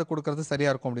இருக்கிறவங்க யாருக்காவது கொடுக்கறது சரியா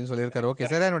இருக்கும் அப்படின்னு சொல்லியிருக்காரு. ஓகே,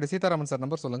 சரியா. என்னுடைய சீதாராமன் சார்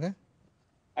நம்பர் சொல்லுங்க.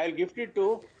 I will gift it to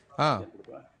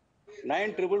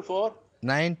 9444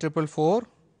 9444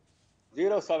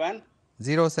 07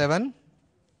 07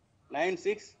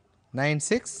 96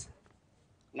 96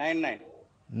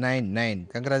 99.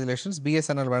 Congratulations.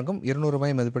 BSNL வழங்கும் 200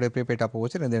 ரூபாய் மதிப்புடைய ப்ரீபெய்ட் டாப்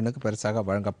வச்சு இந்த எண்ணுக்கு பரிசாக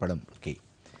வழங்கப்படும். ஓகே,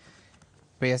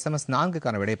 இப்போ எஸ்எம்எஸ்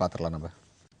 4க்கான விடையை பார்த்துடலாம் நம்ம.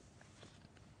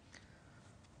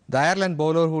 The Ireland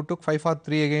bowler who took 5 for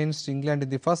 3 against England in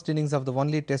the first innings of the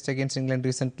only test against England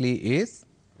recently is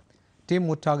Tim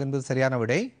Muttag என்பது சரியான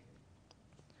விடை.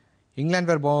 England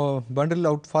were bundled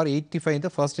out for 85 in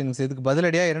the first innings. இதுக்கு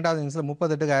பதிலடியாக 2வது இன்னிங்ஸில்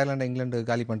 38க்கு Ireland England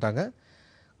காலி பண்ணிட்டாங்க.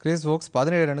 Chris Woakes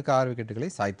 17 ரனுக்கு 6 விக்கெட்டுகளை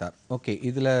சாய்த்தார். ஓகே,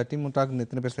 இதில் டிம் முட்டாக்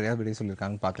எத்தனை பேர் சரியாக விடை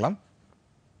சொல்லியிருக்காங்கன்னு பார்க்கலாம்.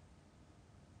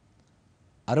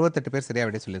 68 பேர் சரியாக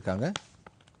விடை சொல்லியிருக்காங்க.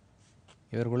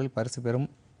 இவர்களில் பரிசு பெறும்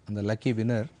அந்த lucky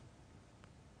winner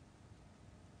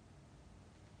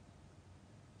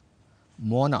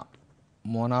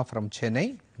Mona from Chennai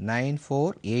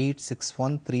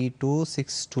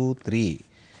 9486132623.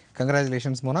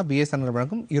 Congratulations Mona. BSNL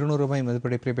வழங்கும் 200 ரூபாய்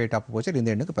மதிப்புடைய ப்ரீபெய்ட் டாப் வச்சு இந்த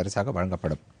எண்ணுக்கு பரிசாக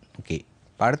வழங்கப்படும். ஓகே,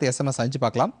 அடுத்து எஸ்எம்எஸ் 5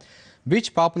 பார்க்கலாம். Which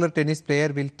popular tennis player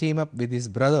will team up with his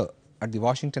brother at the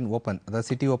Washington Open, the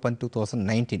City Open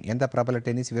 2019? எந்த பிரபல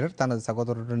டென்னிஸ் வீரர் தனது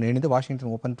சகோதரருடன் இணைந்து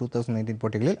வாஷிங்டன் ஓப்பன் 2019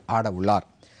 போட்டிகளில் ஆட உள்ளார்?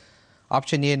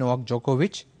 ஆப்ஷன் ஏ நோவாக்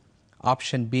ஜோகோவிச்,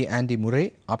 option B aunty Murray,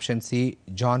 option C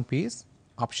John piece,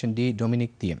 option D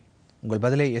Dominic தியம். உங்கள்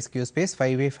பதிலை எஸ்கியூ ஸ்பேஸ்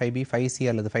 5A 5B 5C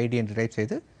அல்லது 5D என்று டைப்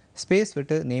செய்து ஸ்பேஸ்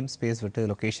விட்டு நேம் ஸ்பேஸ் விட்டு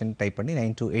லொகேஷன் டைப் பண்ணி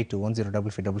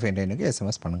 9282105555 என்ற எண்ணுக்கு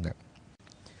எஸ்எம்எஸ் பண்ணுங்கள்.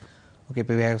 ஓகே,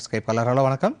 இப்போ ஸ்கைப் காலர். ஹலோ,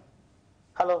 வணக்கம்.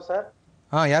 Hello sir.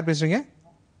 யார் பேசுறீங்க?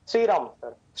 ஸ்ரீராம்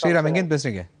சார். ஸ்ரீராம், எங்கேருந்து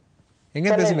பேசுறீங்க?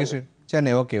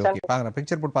 சென்னை. ஓகே. பாருங்க,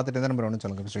 பிக்சர் போட்டு பார்த்துட்டு எந்த நம்பர் ஒன்று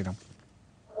சொல்லுங்க Sriram.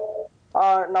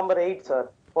 Number 8 sir.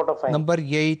 Photo find. Number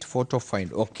 8 photo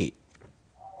find. Okay,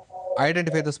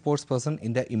 Identify the sports person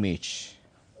in the image.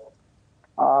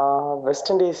 West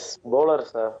Indies bowler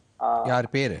sir. யார்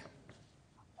பேரு?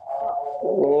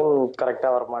 நேம் கரெக்டா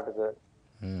வர மாட்டேங்குது.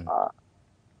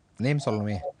 நேம்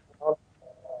சொல்லணுமே.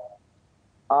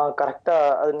 கரெக்டா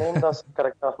அது நேம் தான்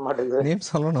கரெக்டா வர மாட்டேங்குது. நேம்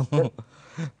சொல்லணும்.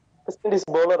 West Indies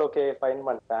bowler okay fine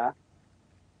பண்ணிட்டேன்.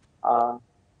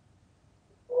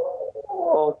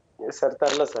 ஓகே சார்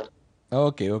தெரியல sir.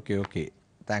 Okay okay okay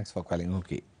thanks for calling.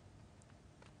 Okay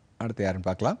அடுத்து யாருன்னு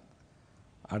பார்க்கலாம்.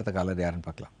 அடுத்த காலர் யாருன்னு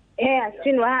பார்க்கலாம்.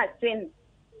 அஸ்வின் வா அஸ்வின்.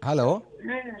 ஹலோ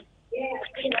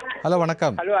ஹலோ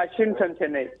வணக்கம். Hello Ashwin from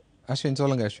Chennai. அஸ்வின்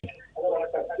சொல்லுங்க Ashwin.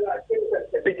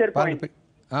 Picture point.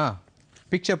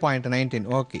 Picture point 19.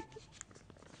 Okay.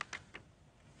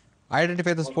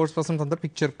 Identify the sports person from the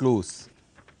picture clues.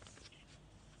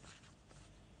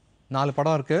 4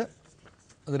 படம் இருக்கு.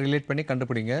 அது ரிலேட் பண்ணி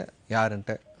கண்டுபிடிங்க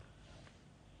யாருன்ட்டு.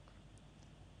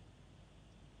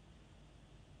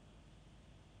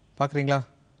 பார்க்குறீங்களா?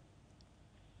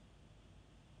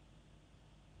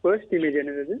 ஃபர்ஸ்ட் இமேஜ்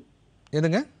என்னது?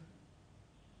 எதுங்க?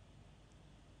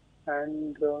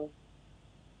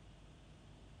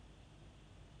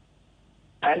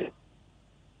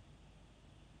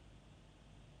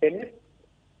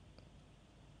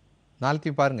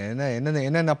 நாளைக்கு பாருங்க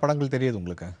என்னென்ன படங்கள் தெரியுது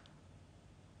உங்களுக்கு?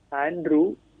 ஆண்ட்ரூ,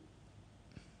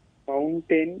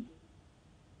 மவுண்டன்,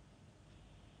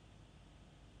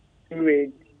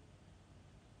 சுவேஜ்,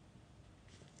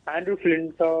 ஆண்ட்ரூ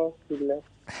ஃபிளின்டா இல்ல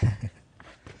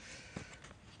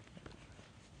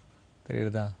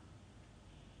தெரியுதா?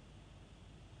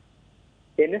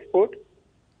 என்ன ஸ்போர்ட்?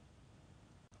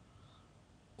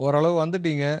 ஓரளவு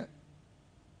வந்துட்டீங்க.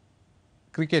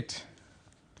 கிரிக்கெட்.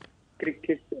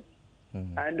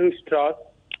 Andrew Strauss.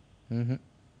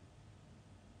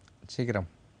 சீக்கிரம்.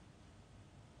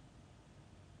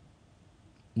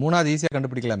 3வது ஈஸியாக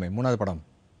கண்டுபிடிக்கலாமே. 3வது படம்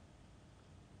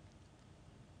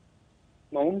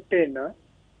மவுண்டனா?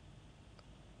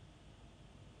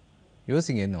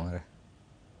 யோசிங்க இன்னும் வர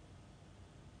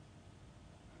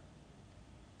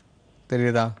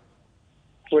தெரியுதா?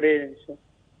 ஒரே நிமிஷம்.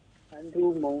 Andrew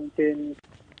mountain.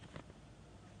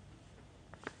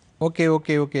 Okay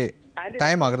okay okay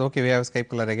time ஆகுது. Okay we have Skype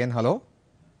caller again. Hello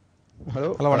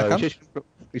hello வணக்கம்.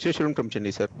 Visweswaran from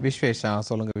Chennai sir. விஸ்வேஷ்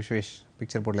சொல்லுங்க விஸ்வேஷ்.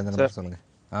 பிக்சர் போர்ட்ல இருந்து நம்பர் சொல்லுங்க.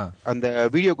 அந்த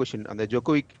வீடியோ क्वेश्चन அந்த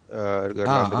ஜோகோவிக்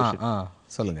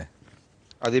சொல்லுங்க.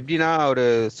 அது எப்படின்னா அவர்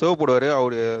சர்வ் போடுவாரு.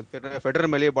 அவர்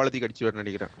ஃபெடரர் மேலேயே பால் தூக்கி அடிச்சுவார்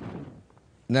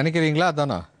நினைக்கிறீங்களா?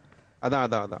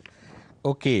 அதான்.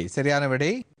 ஓகே சரியான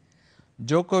விடை.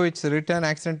 ஜோகோவிச் return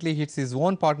accidentally hits is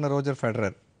own partner Roger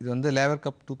Federer. இது வந்து லேவர்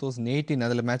கப் 2018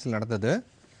 அதில் மேட்ச்சில் நடந்தது.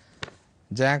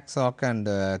 Jack chalk and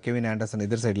Kevin Anderson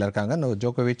எதிர் சைடில் இருக்காங்க.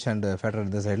 ஜோகோவிச் அண்ட் ஃபெடரர்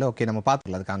இந்த சைடில். ஓகே நம்ம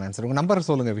பார்த்துக்கலாம் அதுக்கான ஆன்சர். உங்கள் நம்பர்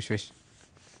சொல்லுங்கள் Vishwash.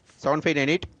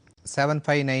 7598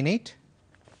 7598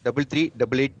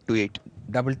 338828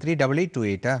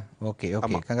 338828. Okay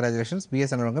okay congratulations.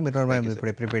 BSNL வாங்க மின்னோர்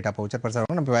ப்ரீபெய்ட் அப்போ வச்சர் பர்சர்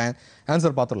வாங்க. நம்ம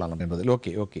ஆன்சர் பார்த்துடலாம் நம்ம என்பதில்.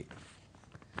 ஓகே ஓகே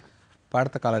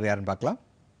அடுத்த காலர் யாருன்னு பார்க்கலாம்.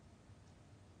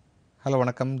 ஹலோ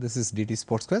வணக்கம். This is DD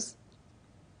sports quiz.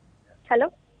 Hello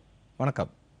வணக்கம்.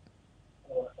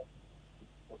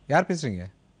 யார் பேசுறீங்க?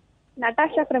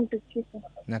 Natasha from Trichy sir.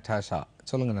 Natasha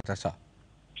சொல்லுங்க நட்டாஷா.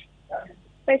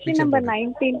 Special number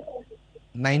 19.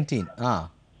 19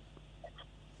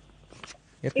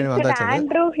 ஏற்கனவே வந்தாச்சு.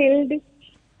 ஆண்ட்ரூ ஹில்டிச்.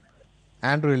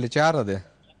 ஆண்ட்ரூ ஹில்டிச் யார் அது?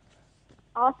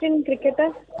 Australian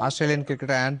cricketer. Australian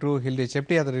cricketer Andrew ஹில்டிச்.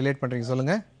 எப்படி அதை ரிலேட் பண்றீங்க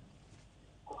சொல்லுங்க.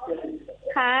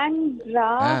 ஆண்ட்ரா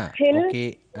ஹில் ஓகே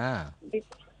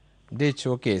டிச்.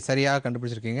 ஓகே சரியா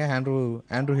கண்டுபிடிச்சிருக்கீங்க.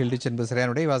 ஆண்ட்ரூ ஹில்டிச் என்பது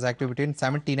சரியான விடை. Was active between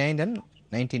 79 and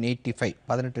 1985.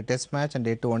 18 test match and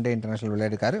 8 one day international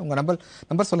விளையாடிருக்காரு. உங்க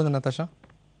நம்பர் சொல்லுங்க நதாஷா.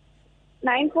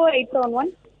 94871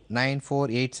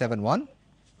 94871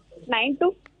 92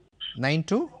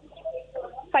 92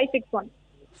 561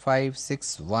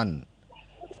 561.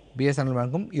 பிஎஸ்என்எல்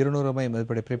வழங்கும் 200 ரூபாய்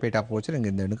மதிப்புடைய ப்ரீபெய்ட் ஆப் வச்சு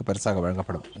இங்கே இந்த எண்ணுக்கு பரிசாக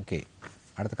வழங்கப்படும். ஓகே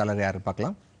அடுத்த காலர் யாருன்னு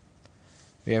பார்க்கலாம்.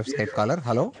 we have Skype caller.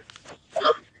 Hello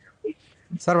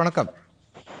sir வணக்கம்.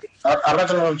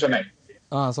 சென்னை.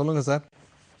 சொல்லுங்க சார்.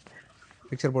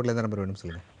 பிக்சர் போர்ட்ல எந்த நம்பர் வேணும்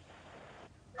சொல்லுங்க.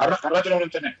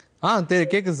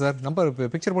 கேக்குது சார். நம்பர்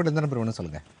பிக்சர் போர்ட்ல எந்த நம்பர் வேணும்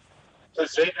சொல்லுங்க.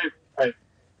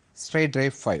 Straight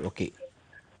drive 5. Okay.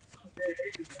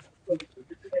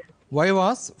 Why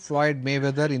was Floyd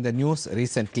Mayweather in the news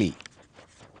recently?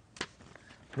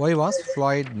 Why was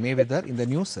Floyd Mayweather in the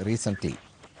news recently?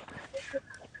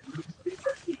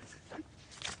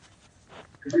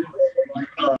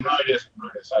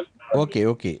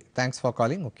 Okay. Thanks for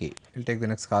calling. Okay, we'll take the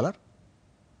next caller.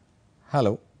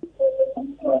 Hello.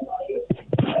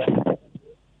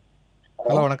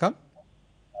 Hello, வணக்கம்.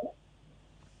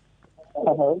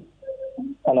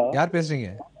 Hello. யார் பேசுறீங்க?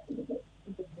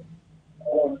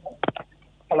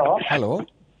 Hello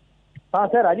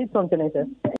sir Ajith from Chennai sir.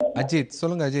 Ajith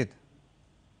சொல்லுங்க Ajith.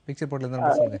 Picture போர்ட்ல இருந்து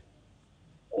number சொல்லுங்க.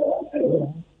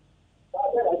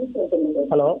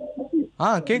 Hello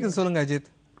கேக்குது சொல்லுங்க அஜித்.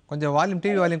 கொஞ்சம் வால்யூம்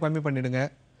டிவி வால்யூம் கம்மி பண்ணிடுங்க.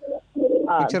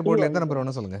 பிக்சர் போர்ட்ல எந்த நம்பர்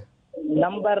வேணும் சொல்லுங்க.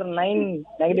 Number 9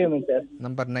 negative image sir.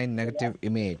 Number 9 negative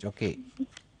image. Okay.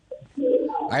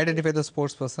 Identify the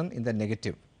sports person in the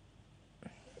negative.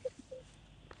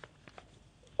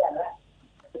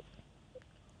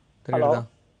 Hello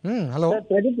hello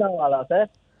Pradeep நார்வாலா sir.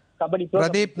 Kabaddi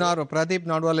Pradeep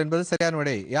Narwal என்பது சரியான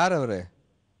விடை. யார் அவரு?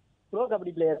 Bro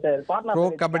kabaddi player sir. Bro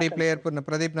kabaddi player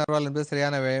Pradeep Narwal என்பது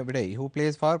சரியான விடை. Who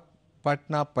plays for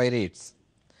Patna pirates.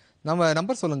 நம்ம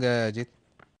நம்பர் சொல்லுங்க அஜித்.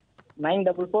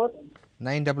 944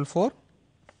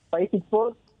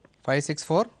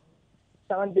 564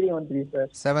 7313 சார்.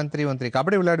 7313.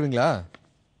 கபடி விளையாடுவீங்களா?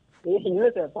 இல்ல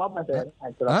சார், பாப்பேன் சார்.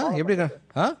 எப்படி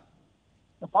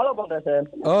ஃபாலோ பண்றேன் சார்.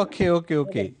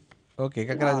 Okay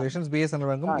congratulations. பிஎஸ்என்எல்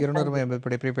வழங்கும் 200 ரூபாய்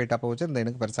எம்பி ப்ரீபெய்ட் டாப் வச்சு இந்த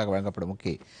எனக்கு பரிசாக வழங்கப்படும்.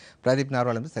 ஓகே. பிரதீப்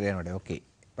நார்வால் வந்து சரியான விடை. ஓகே.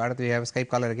 அடுத்து we have Skype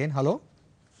caller again. Hello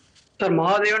sir.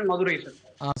 Mahadevan Madurai sir.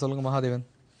 சொல்லுங்க மகாதேவன்.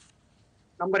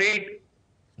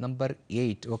 நம்பர்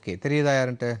 8. ஓகே. தெரியுதா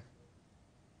யாருன்ட்டு?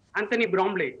 ஆந்தனி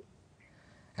பிராம்ப்லே.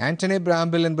 ஆண்டனி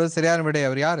பிராம்பிள் என்பது சரியான விடை.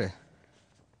 அவர் யாரு?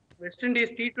 West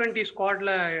Indies T20 ஸ்குவாட்ல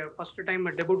first time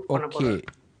debut பண்ண போறாரு.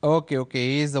 Okay.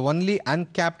 He is the only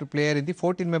uncapped player in the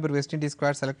 14-member West Indies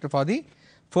squad selected for the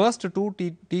first two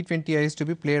T20Is to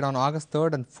be played on August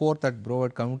 3rd and 4th at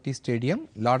Broward County Stadium,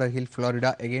 Lauderhill,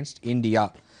 Florida against India.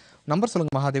 Number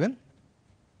சொல்லுங்க மகாதேவன்.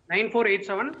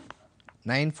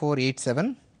 9487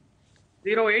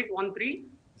 0813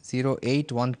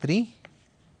 52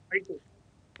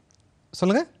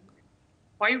 சொல்லுங்க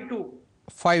 52.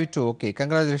 Okay.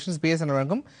 Congratulations. BSNL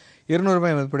வழங்கும் 200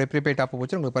 ரூபாய் மதிப்புடைய prepaid top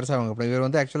வச்சு உங்களுக்கு பரிசாக வாங்கப்படும். இவர்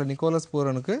வந்து ஆக்சுவலாக நிக்கோலஸ்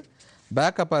பூரனுக்கு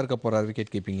பேக்கப்பாக இருக்க போகிறார்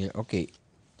விக்கெட் கீப்பிங்கு. ஓகே.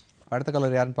 அடுத்த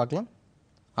கலர் யாருன்னு பார்க்கலாம்.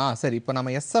 சரி. இப்போ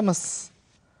நம்ம எஸ்எம்எஸ்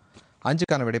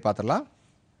 5க்கான விடை பார்த்துடலாம்.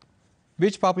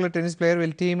 Which popular tennis player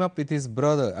will team up with his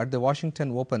brother at the Washington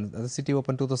Open, the City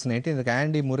Open 2018? இதுக்கு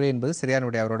ஆண்டி முரே என்பது சரியான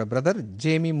விடை. அவரோட பிரதர்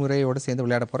ஜேமி முரேயோடு சேர்ந்து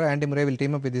விளையாட போகிறார். Aunty Murray will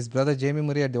team up with his brother Jamie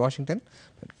Murray at the Washington.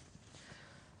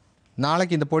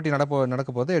 நாளைக்கு இந்த போட்டி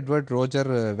நடக்க போது Edward Roger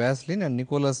Vaseline and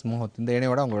Nicolas மோஹத் இந்த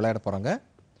இணையோட அவங்க விளையாட போகிறாங்க.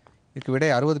 இதுக்கு விடை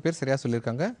 60 பேர் சரியாக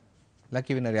சொல்லியிருக்காங்க.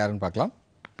 லக்கி வின்னர் யாருன்னு பார்க்கலாம்.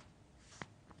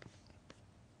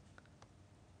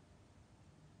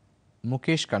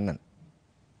 Mukesh Kannan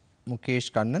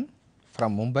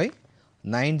from Mumbai.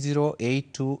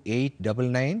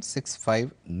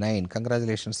 9082899659.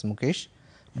 Congratulations Mukesh.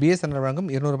 BSNL வழங்கும்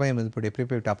 200 ரூபாய் மதிப்புடைய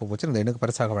ப்ரீபெய்ட் டாப் வச்சு இந்த எனக்கு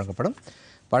பரிசாக வழங்கப்படும்.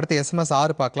 அடுத்த எஸ்எம்எஸ்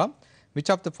 6 பார்க்கலாம். Which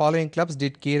of the following clubs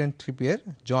did Kieran Trippier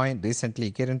join recently?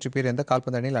 Kieran Trippier எந்த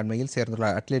கால்பந்து அணியில் அண்மையில்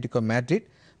சேர்ந்துள்ளார்? Atlético Madrid,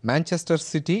 Manchester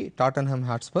city, Tottenham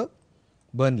Hotspur,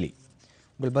 Burnley.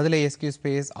 உங்கள் பதிலை எஸ்கியூ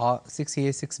ஸ்பேஸ்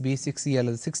 6A 6B 6C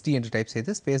அல்லது 6D என்று டைப்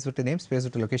செய்து ஸ்பேஸ் விட்டு நேம் ஸ்பேஸ்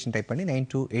விட்டு லொகேஷன் டைப் பண்ணி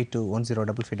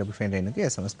 9282105555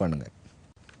 எஸ்எம்எஸ் பண்ணுங்க.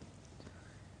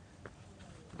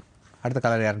 அடுத்த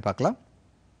கலர் யாருன்னு பார்க்கலாம்.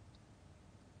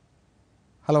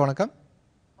 ஹலோ வணக்கம்.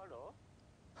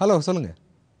 ஹலோ சொல்லுங்க.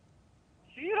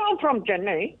 ஸ்ரீராம் ஃப்ரம்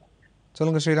சென்னை.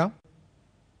 சொல்லுங்க ஸ்ரீராம்.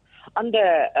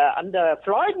 அந்த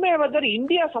ஃப்ளாய்ட் மேவெதர்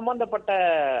இந்தியா சம்பந்தப்பட்ட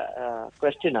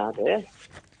क्वेश्चन அது.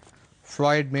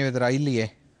 ஃப்ளாய்ட் மேவெதர் இல்லையே.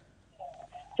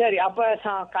 சரி, அப்ப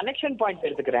கனெக்ஷன் பாயிண்ட்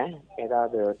எடுத்துக்கிறேன்.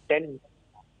 ஏதாவது 10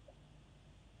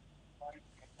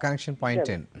 கனெக்ஷன் பாயிண்ட்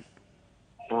 10.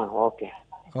 ஓகே.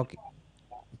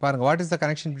 பாருங்க, what is the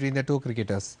connection between the two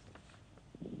cricketers?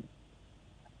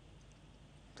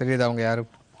 தெரியுதா அவங்க யாரு?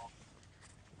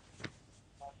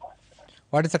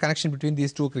 What is the connection between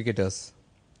these two cricketers?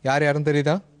 யாரும்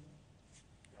தெரியுதா?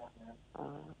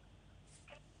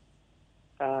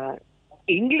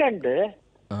 England.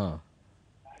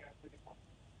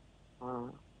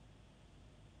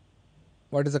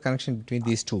 What is the connection between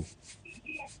these two?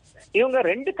 இவங்க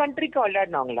ரெண்டு கண்ட்ரிக்கு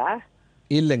விளையாடினாங்களா?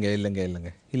 இல்லைங்க.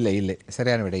 இல்லை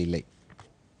சரியான விடை இல்லை.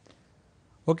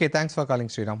 Okay, thanks for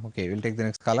calling Sriram. Okay, will take the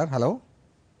next caller. Hello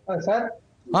sir.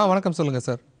 வணக்கம், சொல்லுங்க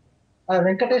sir.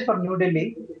 Venkatesh from new Delhi.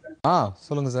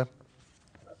 சொல்லுங்க sir.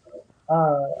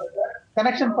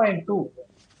 Connection point 2.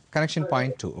 Connection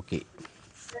point 2. Okay.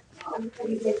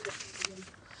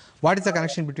 What is the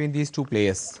connection between these two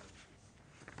players?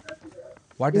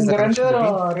 What is the connection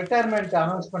between? Retirement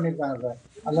announce பண்ணிருக்காங்க sir.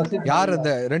 Lasith. யார் அந்த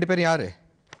ரெண்டு பேரும் யாரு?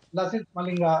 Lasith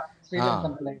Malinga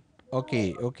Sri Lankan player. Okay.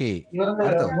 இவங்க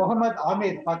முகமது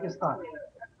ஆமீர் பாகிஸ்தான்.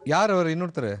 யார் அவர்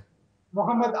இன்னொருத்தர்?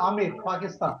 முகமது ஆமீர்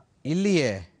பாகிஸ்தான்.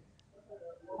 இல்லையே.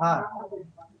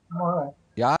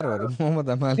 யார் அவர்?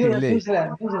 முகமது அமாலி இல்லை.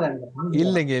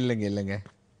 இல்லைங்க.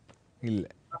 இல்ல.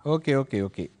 Okay.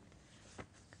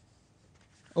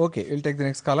 Will take the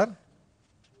next caller.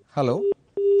 Hello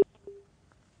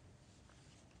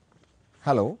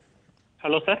hello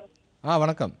hello sir.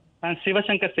 வணக்கம்.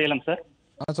 சிவசங்கர் சேலம் சார்.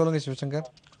 சொல்லுங்க சிவசங்கர்.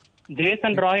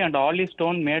 ஜேசன் ராய் அண்ட் ஆலி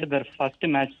ஸ்டோன் மேட் தர் ஃபர்ஸ்ட்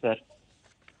மேட்ச் சார்.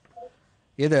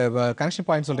 இது கனெக்ஷன்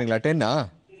பாயிண்ட் சொல்றீங்களா? 10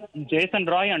 ஜேசன்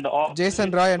ராய் அண்ட்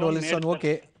ஆலி ஸ்டோன்.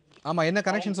 ஓகே. ஆமா, என்ன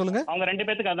கனெக்ஷன் சொல்லுங்க. அவங்க ரெண்டு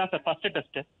பேத்துக்கு அதான் சார் ஃபர்ஸ்ட்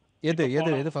டெஸ்ட்.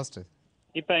 எது ஃபர்ஸ்ட்?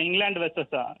 இப்போ இங்கிலாந்து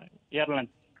வெர்சஸ்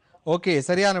ஏர்லாந்து. ஓகே,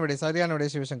 சரியான விடை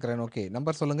சிவசங்கரன். ஓகே,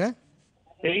 நம்பர் சொல்லுங்க.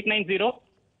 890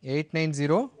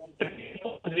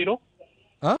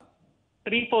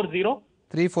 340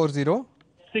 340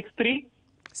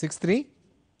 63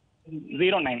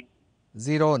 09.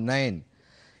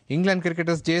 England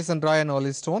cricketers Jason Roy and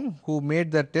Ollie Stone, who made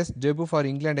their test debut for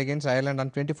England against Ireland on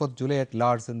 24th July at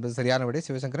Lords என்பது சரியான விடை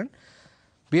சிவசங்கரன்.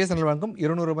 பிஎஸ்என்எல் வழங்கும்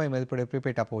 ₹200 மதிப்புடைய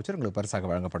ப்ரீபெய்ட் டாப் வவுச்சர் உங்களுக்கு பரிசாக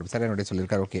வழங்கப்படும். சரியான விடை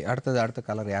சொல்லியிருக்காரு. ஓகே, அடுத்த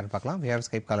காலர் யாருன்னு பார்க்கலாம். we have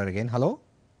Skype caller again. Hello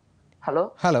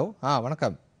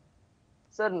வணக்கம்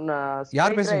சார்.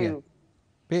 யார் பேசுறீங்க?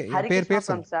 பேர்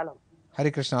சேலம்.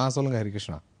 ஹரிகிருஷ்ணா. சொல்லுங்க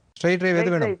ஹரிகிருஷ்ணா. ஸ்ட்ரைட் டிரைவ்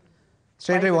எது வேணும்?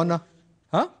 ஸ்ட்ரைட் டிரைவ் 1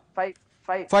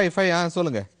 5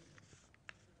 சொல்லுங்க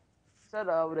சார்.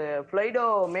 அவரு ஃப்ளைடோ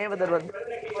மேவதர் வந்து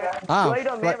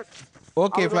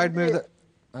ஓகே, ஃப்ளைட் மேவதர்.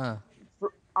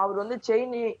 அவர் வந்து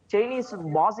சைனீஸ்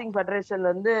பாக்ஸிங் ஃபெடரேஷன்ல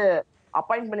இருந்து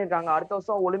அப்பாயிண்ட் பண்ணிருக்காங்க அடுத்த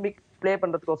வருஷம் Olympic play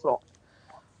பண்றதுக்கோசரம்.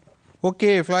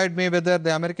 Okay, Floyd Mayweather,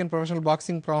 the American professional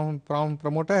boxing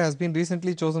promoter, has been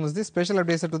recently chosen as the special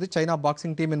advisor to the China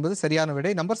boxing team என்பது சரியான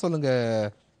விடை. நம்பர் சொல்லுங்க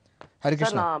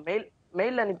ஹரிகிருஷ்ணா. நான்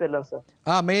மெயில் அனுப்பிடலாம் சார்.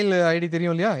 மெயில் ஐடி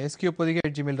தெரியும் இல்லையா?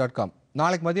 sqpodhigai@gmail.com.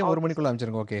 நாளைக்கு மதியம் 1 மணிக்குள்ள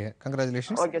அனுப்பிச்சிருங்க. Okay,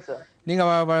 congratulations. Okay sir. நீங்க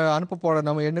அனுப்ப போற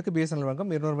நம்ம எண்ணுக்கு பிஎஸ்என்எல்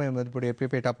வழங்கும் ₹200 மதிப்புடைய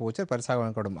ப்ரீபெய்ட் டாப் வவுச்சர் பரிசாக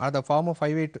வழங்கப்படும். The former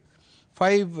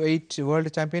 5'8" world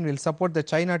champion will support the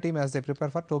China team as they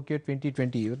prepare for Tokyo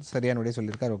 2020. சரியான விடை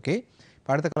சொல்லியிருக்காரு. ஓகே,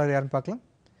 அடுத்த கலர் யாருன்னு பார்க்கலாம்.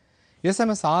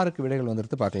 எஸ்எம்எஸ் 6க்கு விடைகள்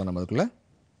வந்துட்டு பார்க்கலாம். நம்ம அதுக்குள்ள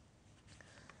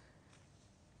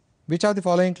which of the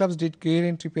following clubs did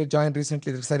Kieran Trippier join recently?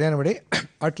 இதுக்கு சரியான விடை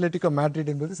அட்லெட்டிகோ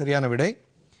மேட்ரிட் என்பது சரியான விடை.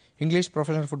 English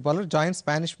professional footballer join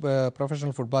Spanish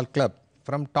professional football club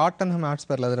from டாட்டன்ஹம்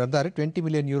ஹாட்ஸ்பர்ல அதில் இருந்தார். $20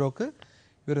 மில்லியன்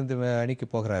இவர் இந்த அணிக்கு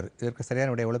போகிறாரு. இதற்கு சரியான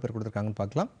விடை எவ்வளோ பேர் கொடுத்துருக்காங்கன்னு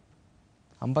பார்க்கலாம்.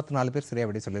 54 பேர் சரியாக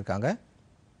விடை சொல்லியிருக்காங்க.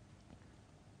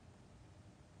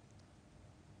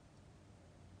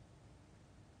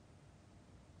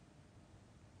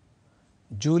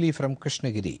 Julie from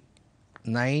Krishnagiri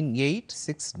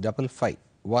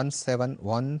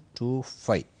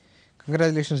 9865517125.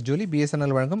 Congratulations Julie.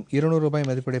 BSNL வழங்கும் ₹200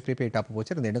 மதிப்புடைய ப்ரீபெய்ட் டாப்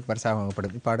வவுச்சர் இந்த எண்ணுக்கு பரிசாக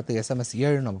வழங்கப்படும். இப்போ அடுத்து எஸ்எம்எஸ்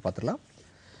 7 நம்ம பார்த்துக்கலாம்.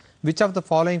 Which of the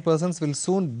following persons will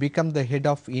soon become the head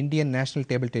of Indian national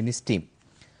table tennis team?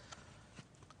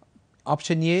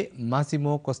 Option A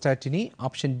மாசிமோ கொஸ்டாட்டினி,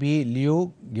 option B Leo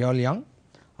கியோலியாங்,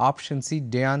 option C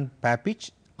டேயான் பாப்பிச்,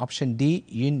 option D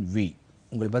யின் வி.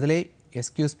 உங்கள் பதிலே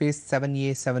எஸ்கியூ ஸ்பேஸ் 7A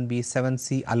 7B 7C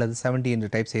அல்லது 7D என்று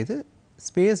type செய்து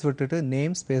space விட்டுட்டு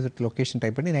name space விட்டு location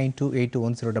type பண்ணி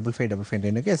 9282105555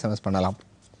 எண்ணுக்கு எஸ்எம்எஸ் பண்ணலாம்.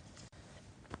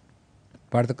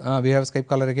 we have Skype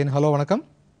caller again. Hello வணக்கம்.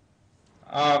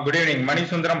 Good evening. Money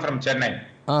Sundaram from Chennai.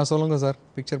 சொல்லுங்க சார்.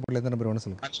 பிக்சர் போர்ட்ல எந்த நம்பர் வேணும்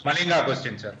சொல்லுங்க. Malinga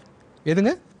question sir.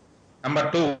 எதுங்க? நம்பர்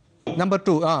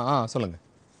 2. சொல்லுங்க.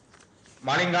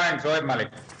 மலிங்கா அண்ட் ஷோயப்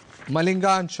மாலிக்.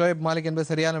 மலிங்கா அண்ட் ஷோயப் மாலிக் என்பது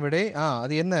சரியான விடை.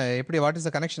 அது என்ன, எப்படி, வாட் இஸ் த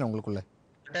கனெக்ஷன் உங்களுக்குள்ள?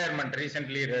 Retirement,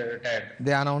 recently retired.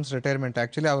 தே அனௌன்ஸ் ரிட்டையர்மெண்ட்.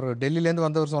 ஆக்சுவலி அவர் டெல்லியிலேருந்து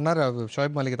வந்தவர் சொன்னார்,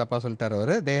 ஷோயப் மாலிக் தப்பா சொல்லிட்டார்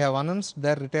அவர். They have announced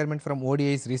there retirement from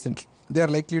ODIs recently. They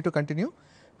are likely to continue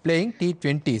playing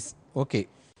T20s. Okay,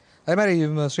 அதே மாதிரி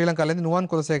ஸ்ரீலங்காலேருந்து நுவான்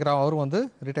குலசேகரா அவரும் வந்து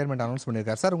ரிட்டையர்மெண்ட் அனௌன்ஸ்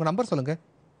பண்ணியிருக்காரு. சார் உங்கள் நம்பர் சொல்லுங்கள்.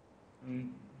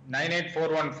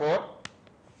 98414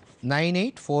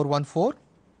 98414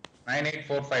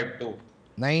 98452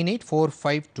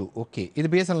 98452. ஓகே, இது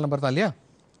பிஎஸ்என்எல் நம்பர் தான் இல்லையா?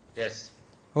 எஸ்.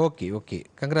 ஓகே.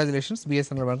 கங்க்ராச்சுலேஷன்ஸ்.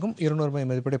 பிஎஸ்என்எல் வழங்கும் ₹200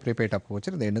 மதிப்புடைய ப்ரீபெய்ட் டாப்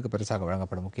வவுச்சர் இந்த எண்ணுக்கு பெருசாக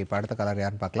வழங்கப்படும். ஓகே, இப்போ அடுத்த காலர்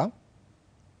யாருன்னு பார்க்கலாம்.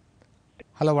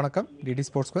 ஹலோ வணக்கம். DD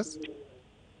sports quest.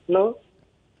 ஹலோ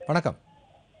வணக்கம்.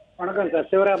 வணக்கம் சார்.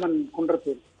 சிவராமன்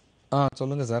குன்றத்தூர்.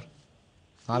 சொல்லுங்க சார்.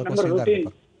 4 கொஸ்டின் தான்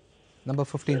இருக்கு. நம்பர்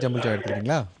 15 ஜம்பிள் ஜாய்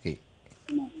எடுத்துக்கிறீங்களா? Okay.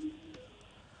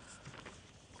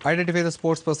 Identify the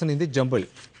sports person in the jumble.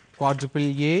 quadruple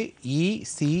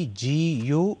AECGUHIKNMY.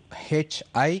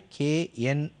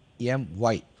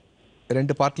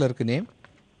 2 பார்ட்ல இருக்கு நேம்.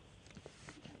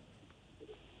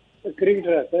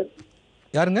 கிரிக்கெட்டரா சார்?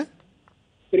 யாருங்க?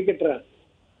 கிரிக்கெட்டரா?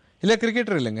 இல்லை,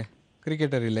 கிரிக்கெட்டர் இல்லைங்க.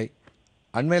 கிரிக்கெட்டர் இல்லை.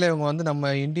 அண்மையில் இவங்க வந்து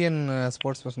நம்ம இந்தியன்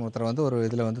ஸ்போர்ட்ஸ் பர்சன் ஒருத்தரை வந்து ஒரு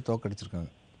இதில் வந்து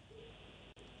தோக்கடிச்சிருக்காங்க.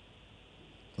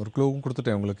 ஒரு க்ளூவும்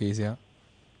கொடுத்துட்டேன் உங்களுக்கு ஈஸியாக.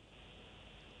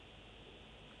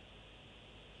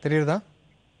 தெரியுதா?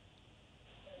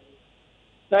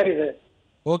 சரி sir.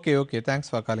 Okay. Thanks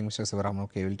for calling Mr. Sivaram.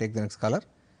 Okay, we'll take the next caller.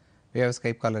 We have a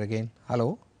Skype caller again. Hello.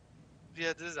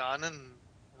 Yeah, this is Anand.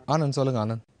 Anand சொல்லுங்க.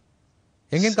 ஆனந்த்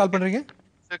எங்கேருந்து கால் பண்ணுறீங்க?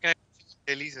 Sir, can I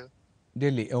Delhi, sir?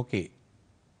 Delhi. Okay.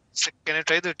 Sir, can I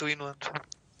try the 2-in-1, sir?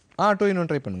 2-in-1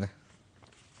 try பண்ணுங்க.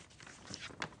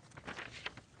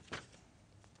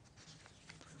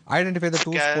 Identify the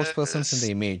two sports persons in the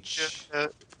image.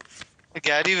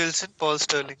 Gary Wilson, Paul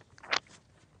Sterling.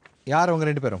 யார் அவங்க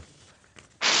ரெண்டு பேரும்?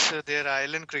 Sir, they are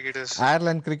Ireland cricketers.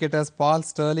 Ireland cricketers ball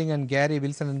Sterling and carry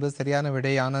Wilson என்பது சரியான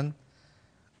விடை. ஆனந்த்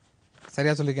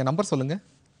சரியா சொல்லிருக்கேன். நம்பர் சொல்லுங்க.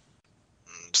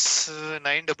 Sir,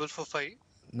 9445.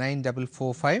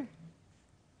 9445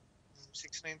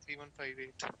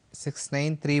 693158.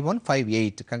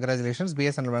 693158. கங்க்ராச்சுலேஷன்ஸ்.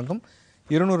 பிஎஸ்என்எல் வழங்கும்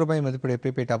 200 ரூபாய் மதிப்புடைய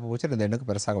ப்ரீபெய்ட் டாப் வவுச்சர் இந்த எண்ணுக்கு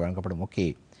பரிசாக வழங்கப்படும். Okay.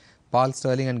 Ball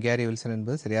Sterling and carry Wilson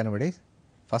என்பது சரியான விடை.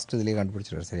 ஃபர்ஸ்ட் இதுலேயே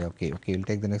கண்டுபிடிச்சிருக்காரு. சரியா? Okay okay. Will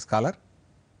take the next caller.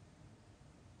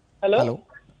 Hello.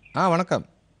 வணக்கம்.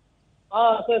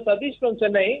 Sir Satish from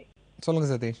Chennai. சொல்லுங்க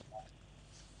சதீஷ்.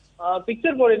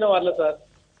 பிக்சர் போர்டு இன்னும் வரல சார்.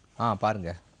 பாருங்க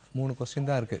 3 क्वेश्चन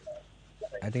தான் இருக்கு.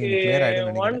 ஐ திங்க் இது கிளியர்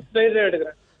ஆயிடும். ஒன் ஸ்ட்ரைட் டிரைவ்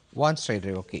எடுக்கிறேன். One straight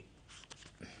drive. Okay.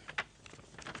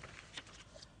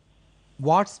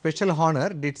 What special honor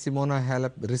did Simona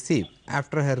Halep receive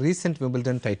after her recent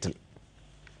Wimbledon title?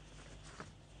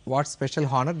 What special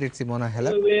honor did Simona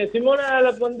Halep? Simona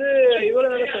Halep வந்து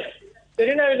இவ்வளவு நல்ல sir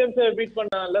Serena Williams beat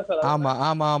பண்ணாங்கல்ல sir.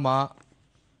 ஆமா.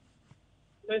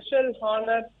 Special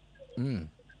honour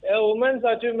women's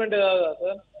achievement ஏதாவது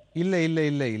sir? இல்ல.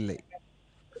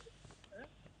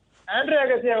 Andrea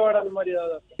அகசி award அந்த மாதிரி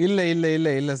ஏதாவது?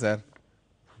 இல்ல sir.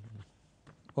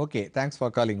 Okay, thanks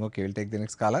for calling. Okay, will take the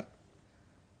next caller.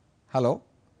 Hello,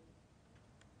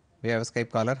 we have a Skype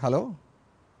caller.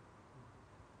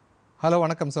 Hello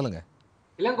வணக்கம். சொல்லுங்க.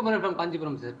 Ilangumaran from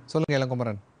Kanchipuram sir. சொல்லுங்க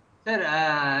இளங்குமரன். சார்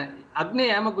அக்னே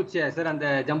யாமகுச்சியா சார் அந்த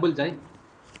ஜம்புல் ஜாய்?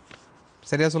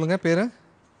 சரியா சொல்லுங்க பேரு.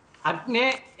 அக்னே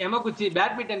யாமகுச்சி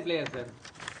பேட்மிண்டன் பிளேயர் சார்.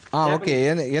 ஓகே.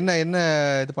 என்ன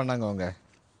இது பண்ணாங்க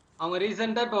அவங்க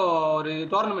ரீசெண்டா இப்போ ஒரு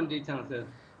டோர்னமெண்ட் ஜெயிச்சாங்க சார்.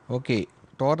 Okay,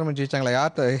 tournament ஜெயிச்சாங்களா?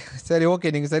 யார்? சரி, ஓகே,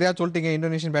 நீங்கள் சரியாக சொல்லிட்டீங்க.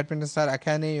 இந்தோனேஷியன் பேட்மிண்டன் ஸ்டார்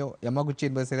அகானே யமாகுச்சி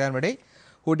என்பது சரியான விடை.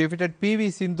 who defeated PV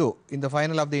Sindhu in the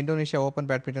final of the Indonesia Open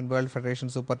Badminton World Federation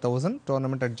Super 1000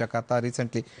 tournament at Jakarta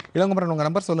recently. Ilangumaran உங்கள்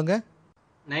நம்பர் சொல்லுங்க.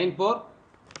 94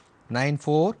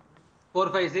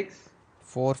 456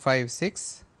 456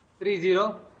 30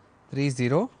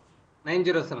 907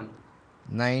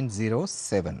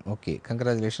 907. Okay,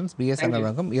 congratulations. பிஎஸ்என்எல்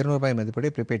வழங்கும் 200 ரூபாய்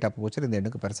மதிப்புடைய ப்ரீபெய்ட் டாப் வவுச்சர் இந்த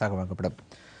எண்ணுக்கு பரிசாக வழங்கப்படும்.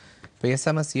 இப்போ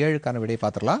எஸ்எம்எஸ் 7க்கான விடை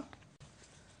பார்த்துடலாம்.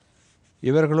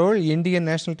 இவர்களோடு இந்தியன்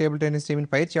நேஷனல் டேபிள் டென்னிஸ் டீமின்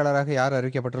பயிற்சியாளராக யார்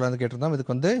அறிவிக்கப்பட்டுள்ளது கேட்டிருந்தோம்.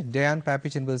 இதுக்கு டேன்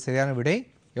பாப்பிச் என்பது சரியான விடை.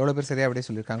 எவ்வளோ பேர் சரியாக விடை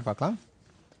சொல்லியிருக்காங்க பார்க்கலாம்.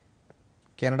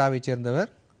 கனடாவை சேர்ந்தவர்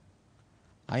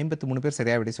 53 பேர்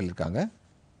சரியாக விடை சொல்லியிருக்காங்க.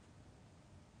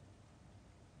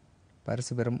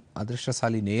 பரிசு பெறும்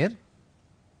அதிர்ஷ்டசாலி நேயர்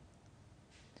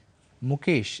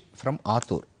Mukesh from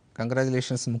Attur.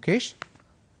 Congratulations Mukesh.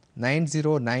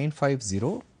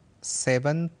 90950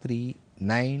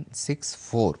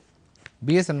 73964.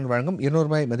 BSNL வழங்கும் 200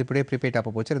 ரூபாய் மதிப்புடைய ப்ரீபெய்ட் டாப்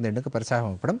வவுச்சர் இந்த எண்ணுக்கு பரிசாக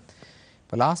வழங்கப்படும்.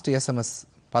 இப்போ லாஸ்ட் எஸ்எம்எஸ்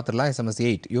பார்த்துடலாம். SMS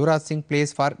 8. Yuvraj Singh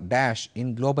place for dash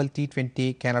in global T20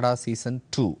 Canada season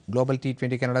 2. Global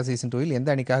T20 Canada season 2இல் எந்த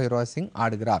அணிக்காக Yuvraj Singh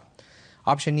ஆடுகிறார்?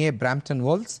 Option A Brampton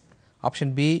வோல்ஸ்,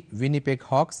 option B Winnipeg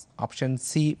hugs, option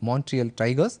C Montreal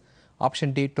tigers,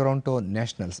 option D Toronto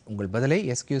nationals. உங்கள் பதிலை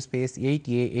எஸ்கியூ ஸ்பேஸ்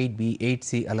 8A 8B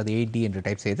 8C அல்லது 8D என்று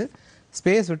type செய்து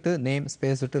space விட்டு name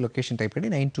space விட்டு location type பண்ணி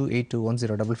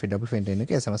 9282105555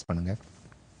 எண்ணுக்கு எஸ்எம்எஸ் பண்ணுங்கள்.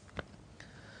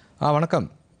 வணக்கம்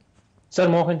சார்.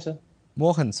 மோகன் சார்.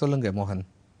 மோகன் சொல்லுங்க. மோகன்,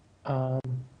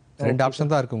 2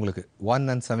 ஆப்ஷன் தான் இருக்கு உங்களுக்கு, 1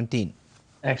 and 17.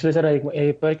 ஆக்சுவலி சார் இப்போ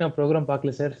வரைக்கும் நான் ப்ரோக்ராம்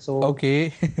பார்க்கல சார். ஸோ ஓகே,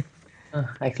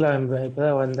 ஆக்சுவலாக இப்போ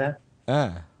தான் வந்தேன்.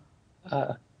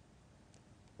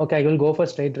 Okay, I will go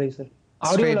for straight drive sir.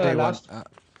 Audio last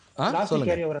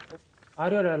carry over sir.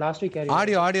 Audio last week carry.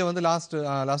 Audio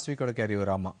last வீக்கோட carry over.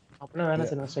 ஆமா, அப்பனா வேணாம்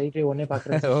சார், நான் ஸ்ட்ரைட் டிரைவ் ஒண்ணே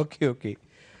பார்க்கறேன். Okay.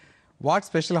 What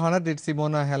special honor did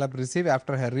Simona Halep receive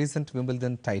after her recent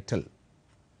Wimbledon title?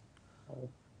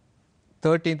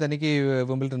 13th அன்னைக்கு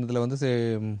Wimbledon இதில்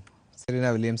Serena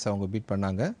Williams அவங்க beat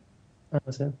பண்ணாங்க.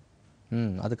 சார்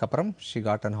அதுக்கப்புறம் she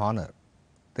got an honor.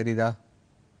 தெரியுதா?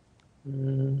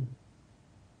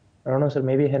 I don't know sir,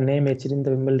 maybe her name etched in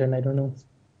the Wimbledon, I don't know.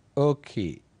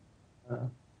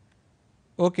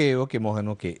 Okay மோகன்.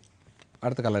 Okay,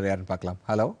 அடுத்த collar யாருன்னு பார்க்கலாம்.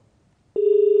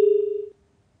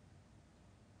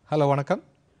 ஹலோ வணக்கம்.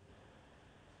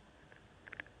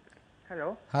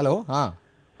 ஹலோ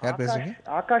யார் பேசுறீங்க?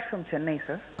 Akash from Chennai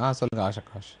sir. சொல்லுங்க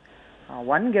ஆகாஷ்.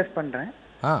 1 கெஸ் பண்றேன்.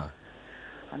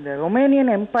 அந்த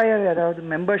ரொமேனியன் எம்பையர் ஏதாவது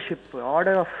membership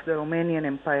order of the Romanian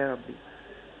empire அப்படி?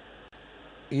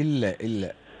 இல்ல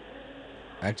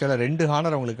ஆக்சுவலா 2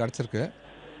 ஹானர் உங்களுக்கு கிடைச்சிருக்கு.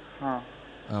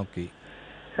 Okay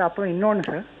sir. அப்புறம் இன்னொன்று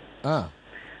சார்,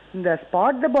 இந்த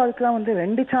ஸ்பாட் த பால்க்குலாம் வந்து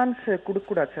 2 சான்ஸ்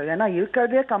கொடுக்கக்கூடாது சார். ஏன்னா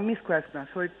இருக்கிறதே கம்மி ஸ்கொயர்ஸ் தான்.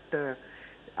 ஸோ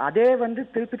அதே வந்து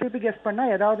திருப்பி திருப்பி கெஸ் பண்ணா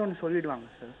ஏதாவது ஒன்று சொல்லிடுவாங்க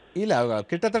சார். இல்லை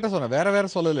கிட்டத்தட்ட சொன்னேன், வேற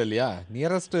சொல்லலை இல்லையா,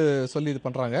 நியரஸ்ட் சொல்லி இது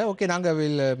பண்ணுறாங்க. ஓகே, நாங்கள்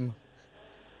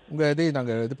உங்கள் இதை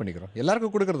நாங்கள் இது பண்ணிக்கிறோம்,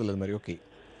 எல்லாருக்கும் கொடுக்கறது இல்லை இது மாதிரி. ஓகே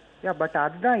யா, பட்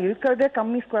அதுதான் இருக்கிறதே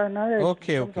கம்மி ஸ்கொயர்னால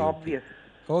okay okay obvious.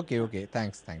 Okay okay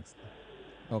thanks.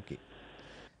 Okay,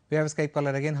 we have a Skype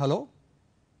caller again. Hello.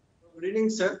 Good evening,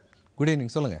 sir. Good evening,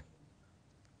 சொல்லுங்க.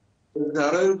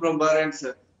 Arvind from Bahrain,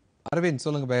 sir. Aravind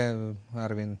சொல்லுங்க.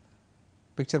 அரவிந்த்,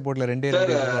 பிக்சர் போர்ட்ல ரெண்டே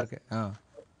இருக்கு.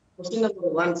 Question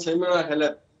number 1, Simona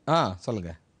Halep.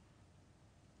 சொல்லுங்க.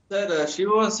 Sir, she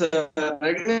was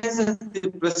recognized as the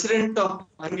president of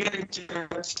Hungary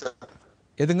Church.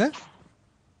 எதுங்க?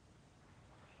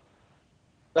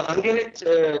 The Hungary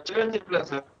Church,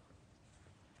 sir.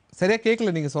 சரியா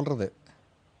கேட்கல நீங்க சொல்றது.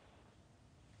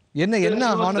 என்ன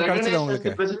ஹானர் கிடைச்சது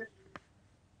உங்களுக்கு?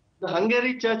 The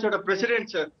Hungary Church ஓட president,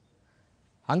 sir.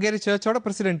 ஹங்கேரி சர்ச்சோட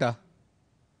பிரசிடென்ட்டா?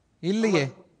 இல்லையே.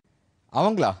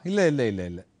 அவங்களா? இல்ல.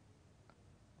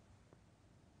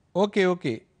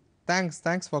 Okay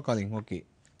thanks for calling. Okay,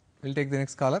 will take the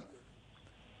next caller.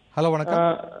 Hello, வணக்கம்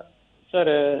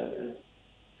sir.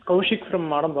 Kaushik from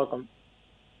Madambakkam.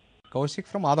 Kaushik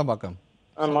from Adambakkam.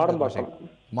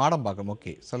 Madambakkam.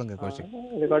 Okay, சொல்லுங்க Kaushik.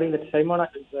 Regarding that Simona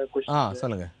question.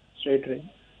 சொல்லுங்க. Straight ray.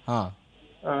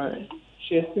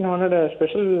 she has been honored a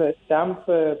special stamp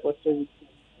postage.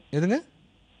 எதுங்க?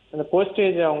 அந்த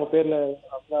postage அவங்க பேர்ல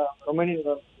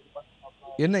ரொமேனியா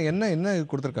என்ன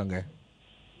கொடுத்திருக்காங்க?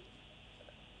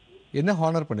 என்ன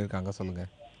ஹானர் பண்ணிருக்காங்க சொல்லுங்க.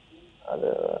 அது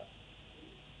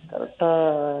கரெக்ட்டா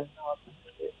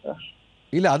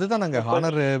இல்ல, அதுதான் நாங்க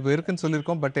ஹானர் இருக்குன்னு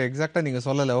சொல்லியிருக்கோம், பட் எக்ஸாக்ட்டா நீங்க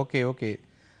சொல்லல. ஓகே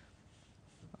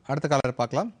அடுத்த காலர்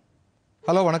பார்க்கலாம்.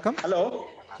 ஹலோ, வணக்கம். ஹலோ.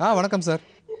 வணக்கம் sir.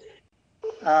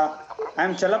 I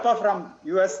am Chellappa from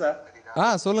US sir.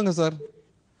 சொல்லுங்க சார்.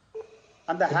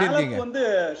 அந்த ஹேலப் வந்து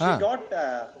she got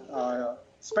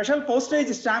special postage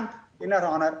stamp in her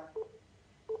honor.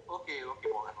 Okay,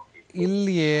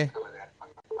 இல்லையே.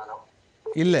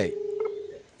 இல்ல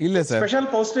சார். ஸ்பெஷல்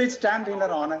போஸ்டேஜ் ஸ்டாம்ப் இன்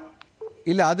her honor.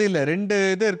 இல்ல, அது இல்ல. 2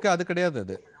 இது இருக்கு, அது கிடையாது.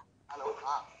 அது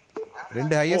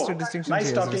 2 highest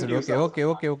distinctions. Okay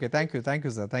thank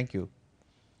you sir. Thank you.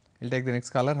 We'll take the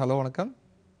next caller.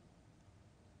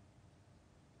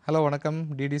 Hello வணக்கம்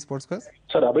DD sports cos.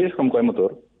 Sir, Abhay from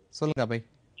Coimbatore. சொல்லுங்க அபய்.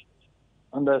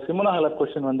 அந்த சிமோனா ஹாலப்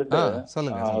क्वेश्चन வந்துட்டு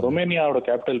சொல்லுங்க. ரொமேனியாவோட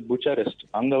கேபிட்டல் புச்சாரெஸ்ட்.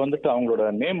 அங்க வந்துட்டு அவங்களோட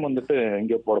நேம் வந்துட்டு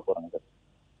எங்க போட போறாங்க சார்?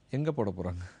 எங்க போட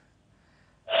போறாங்க?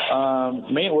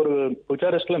 ஒரு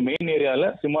புச்சாரெஸ்ட்ல மெயின் ஏரியால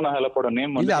சிமோனா ஹாலப்போட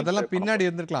நேம் இல்ல, அதெல்லாம் பின்னாடி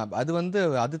இருந்திருக்கலாம்.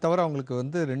 அது தவிர அவங்களுக்கு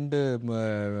வந்து 2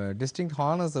 டிஸ்டிங்க்ட்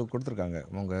ஹானர்ஸ் கொடுத்துருக்காங்க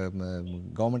அவங்க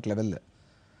கவர்மெண்ட் லெவல்ல.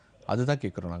 அதுதான்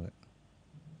கேட்குறோம் நாங்க.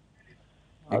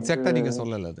 எக்ஸாக்ட்டா நீங்க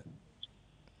சொல்லல அது.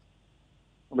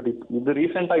 பட் இது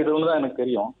ரீசன்ட்டா இது ஒன்று தான் எனக்கு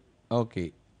தெரியும். ஓகே,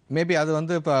 மேபி அது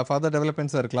வந்து ஃபர்தர்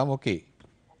டெவலப்மெண்ட்ஸா இருக்கலாம். ஓகே,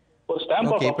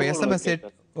 இப்போ SMS set.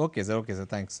 Okay sir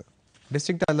thanks sir.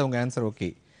 டிஸ்ட்ரிக்டா இல்ல உங்க ஆன்சர். ஓகே,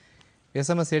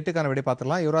 எஸ்எம்எஸ் செட்டுக்கான விடை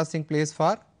பார்த்துடலாம். Yuvraj Singh place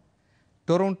for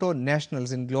Toronto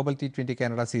nationals in global T20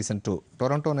 Canada season 2.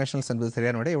 Toronto nationals என்பது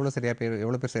சரியான விடை. எவ்வளோ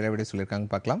பேர் சரியா விடை சொல்லியிருக்காங்க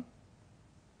பார்க்கலாம்.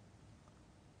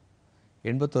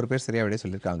 81 பேர் சரியா விடை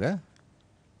சொல்லியிருக்காங்க.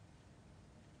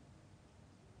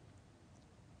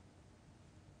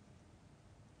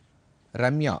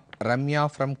 Ramya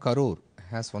from Karur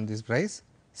has won this prize.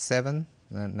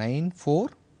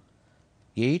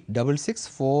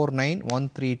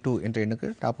 794866493132 என்ற எண்ணுக்கு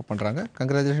டாப் அப் பண்ணுறாங்க.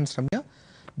 கங்க்ராச்சுலேஷன்ஸ் ரம்யா.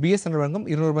 பிஎஸ்என்எல் வழங்கும்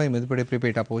 200 ரூபாய் மதிப்புடைய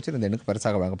ப்ரீபெய்ட் டாப் வச்சு இந்த எண்ணுக்கு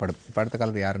பரிசாக வழங்கப்படும். இப்போ அடுத்த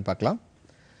காலத்தில் யாருன்னு பார்க்கலாம்.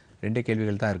 2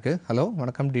 கேள்விகள் தான் இருக்குது. ஹலோ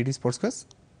வணக்கம் டிடி ஸ்போர்ட்ஸ் கோஸ்.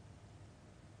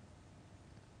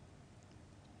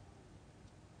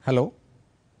 ஹலோ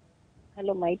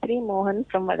மைத்ரி மோகன்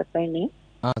ஃப்ரம் வடபழனி.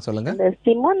 சொல்லுங்க. இந்த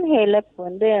சிமோன் ஹேலப்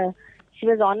வந்து she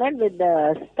was honored with the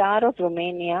Star of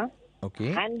Romania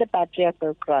and the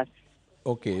Patriarchal Cross.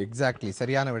 Okay, exactly.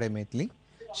 சரியான விடை Mythili.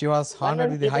 She was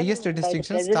honored with the highest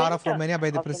distinction, Star of Romania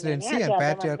by the Presidency and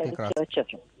Patriarchal Cross.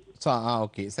 So,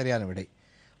 okay, சரியான விடை.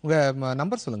 உங்க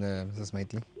number சொல்லுங்க Mrs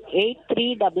Mythili.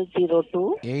 83002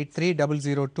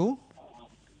 83002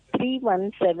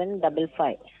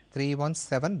 31755.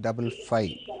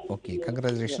 31755. Okay,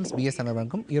 congratulations. BSNL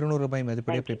வழங்கும் 200 ரூபாய்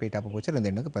மதிப்புடைய prepaid top வச்சு இந்த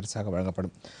எண்ணுக்கு பரிசாக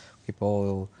வழங்கப்படும்.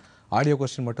 இப்போது ஆடியோ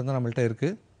கொஸ்டின் மட்டும்தான் நம்மள்ட்ட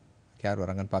இருக்குது. யார்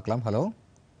வராங்கன்னு பார்க்கலாம். ஹலோ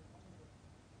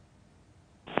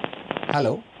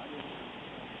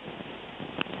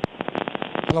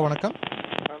வணக்கம்.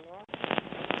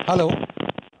 ஹலோ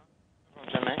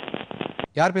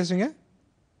யார் பேசுறீங்க?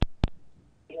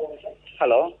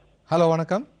 ஹலோ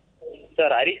வணக்கம்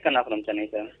sir. Harish Kanna from Chennai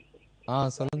sir.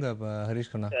 சொல்லுங்க ஹரிஷ்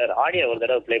கண்ணா. சார், ஆடியோ ஒரு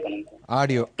தடவை ப்ளே பண்ணுங்க.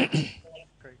 Audio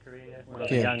When I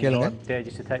was young, my dad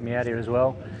used to take me out here as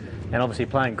well. And obviously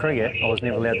playing cricket, I was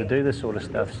never allowed to do this sort of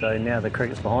stuff. So now the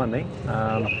cricket's behind me.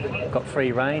 Got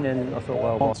free reign and I thought,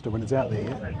 well... Monster when it's out there,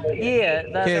 yeah?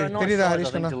 Yeah, they're a nice size,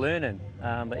 I think, to learning.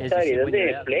 But as you said, when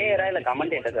you're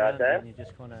out there,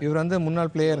 இவர் வந்து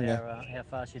முன்னாள் பிளேயருங்க. how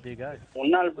fast you do go.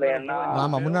 முன்னாள் பிளேயர்னா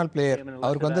ஆமா முன்னாள் player.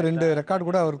 அவருக்கு வந்து 2 record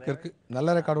கூட அவருக்கு இருக்கு.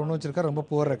 நல்ல ரெக்கார்டு ஒன்று வச்சிருக்காரு, ரொம்ப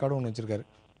புவர் ரெக்கார்டு ஒன்று வச்சிருக்காரு.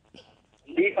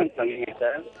 டீஃபென்ஸ் சொன்னீங்க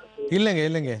சார்.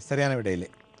 இல்லைங்க சரியான விடை இல்லை.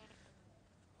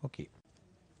 ஓகே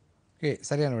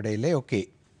சரியான விடை இல்லை. ஓகே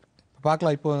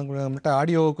பார்க்கலாம். இப்போ நம்மகிட்ட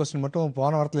ஆடியோ கொஸ்டின் மட்டும்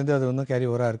போன வாரத்துலேருந்து அது வந்து கேரி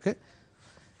ஓவராக இருக்குது.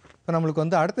 இப்போ நம்மளுக்கு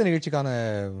வந்து அடுத்த நிகழ்ச்சிக்கான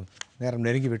நேரம்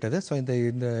நெருங்கி விட்டது. ஸோ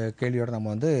இந்த கேள்வியோடு நம்ம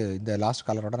வந்து இந்த லாஸ்ட்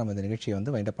காலரோட நம்ம இந்த நிகழ்ச்சியை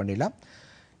வந்து வைண்டப் பண்ணிடலாம்.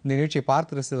 இந்த நிகழ்ச்சியை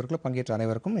பார்த்து ரசித்தவர்களும் பங்கேற்ற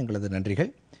அனைவருக்கும் எங்களது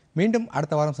நன்றிகள். மீண்டும்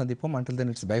அடுத்த வாரம் சந்திப்போம். Until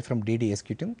then, it's bye from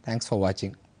DDSQ team. Thanks for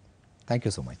watching. Thank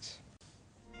you so much.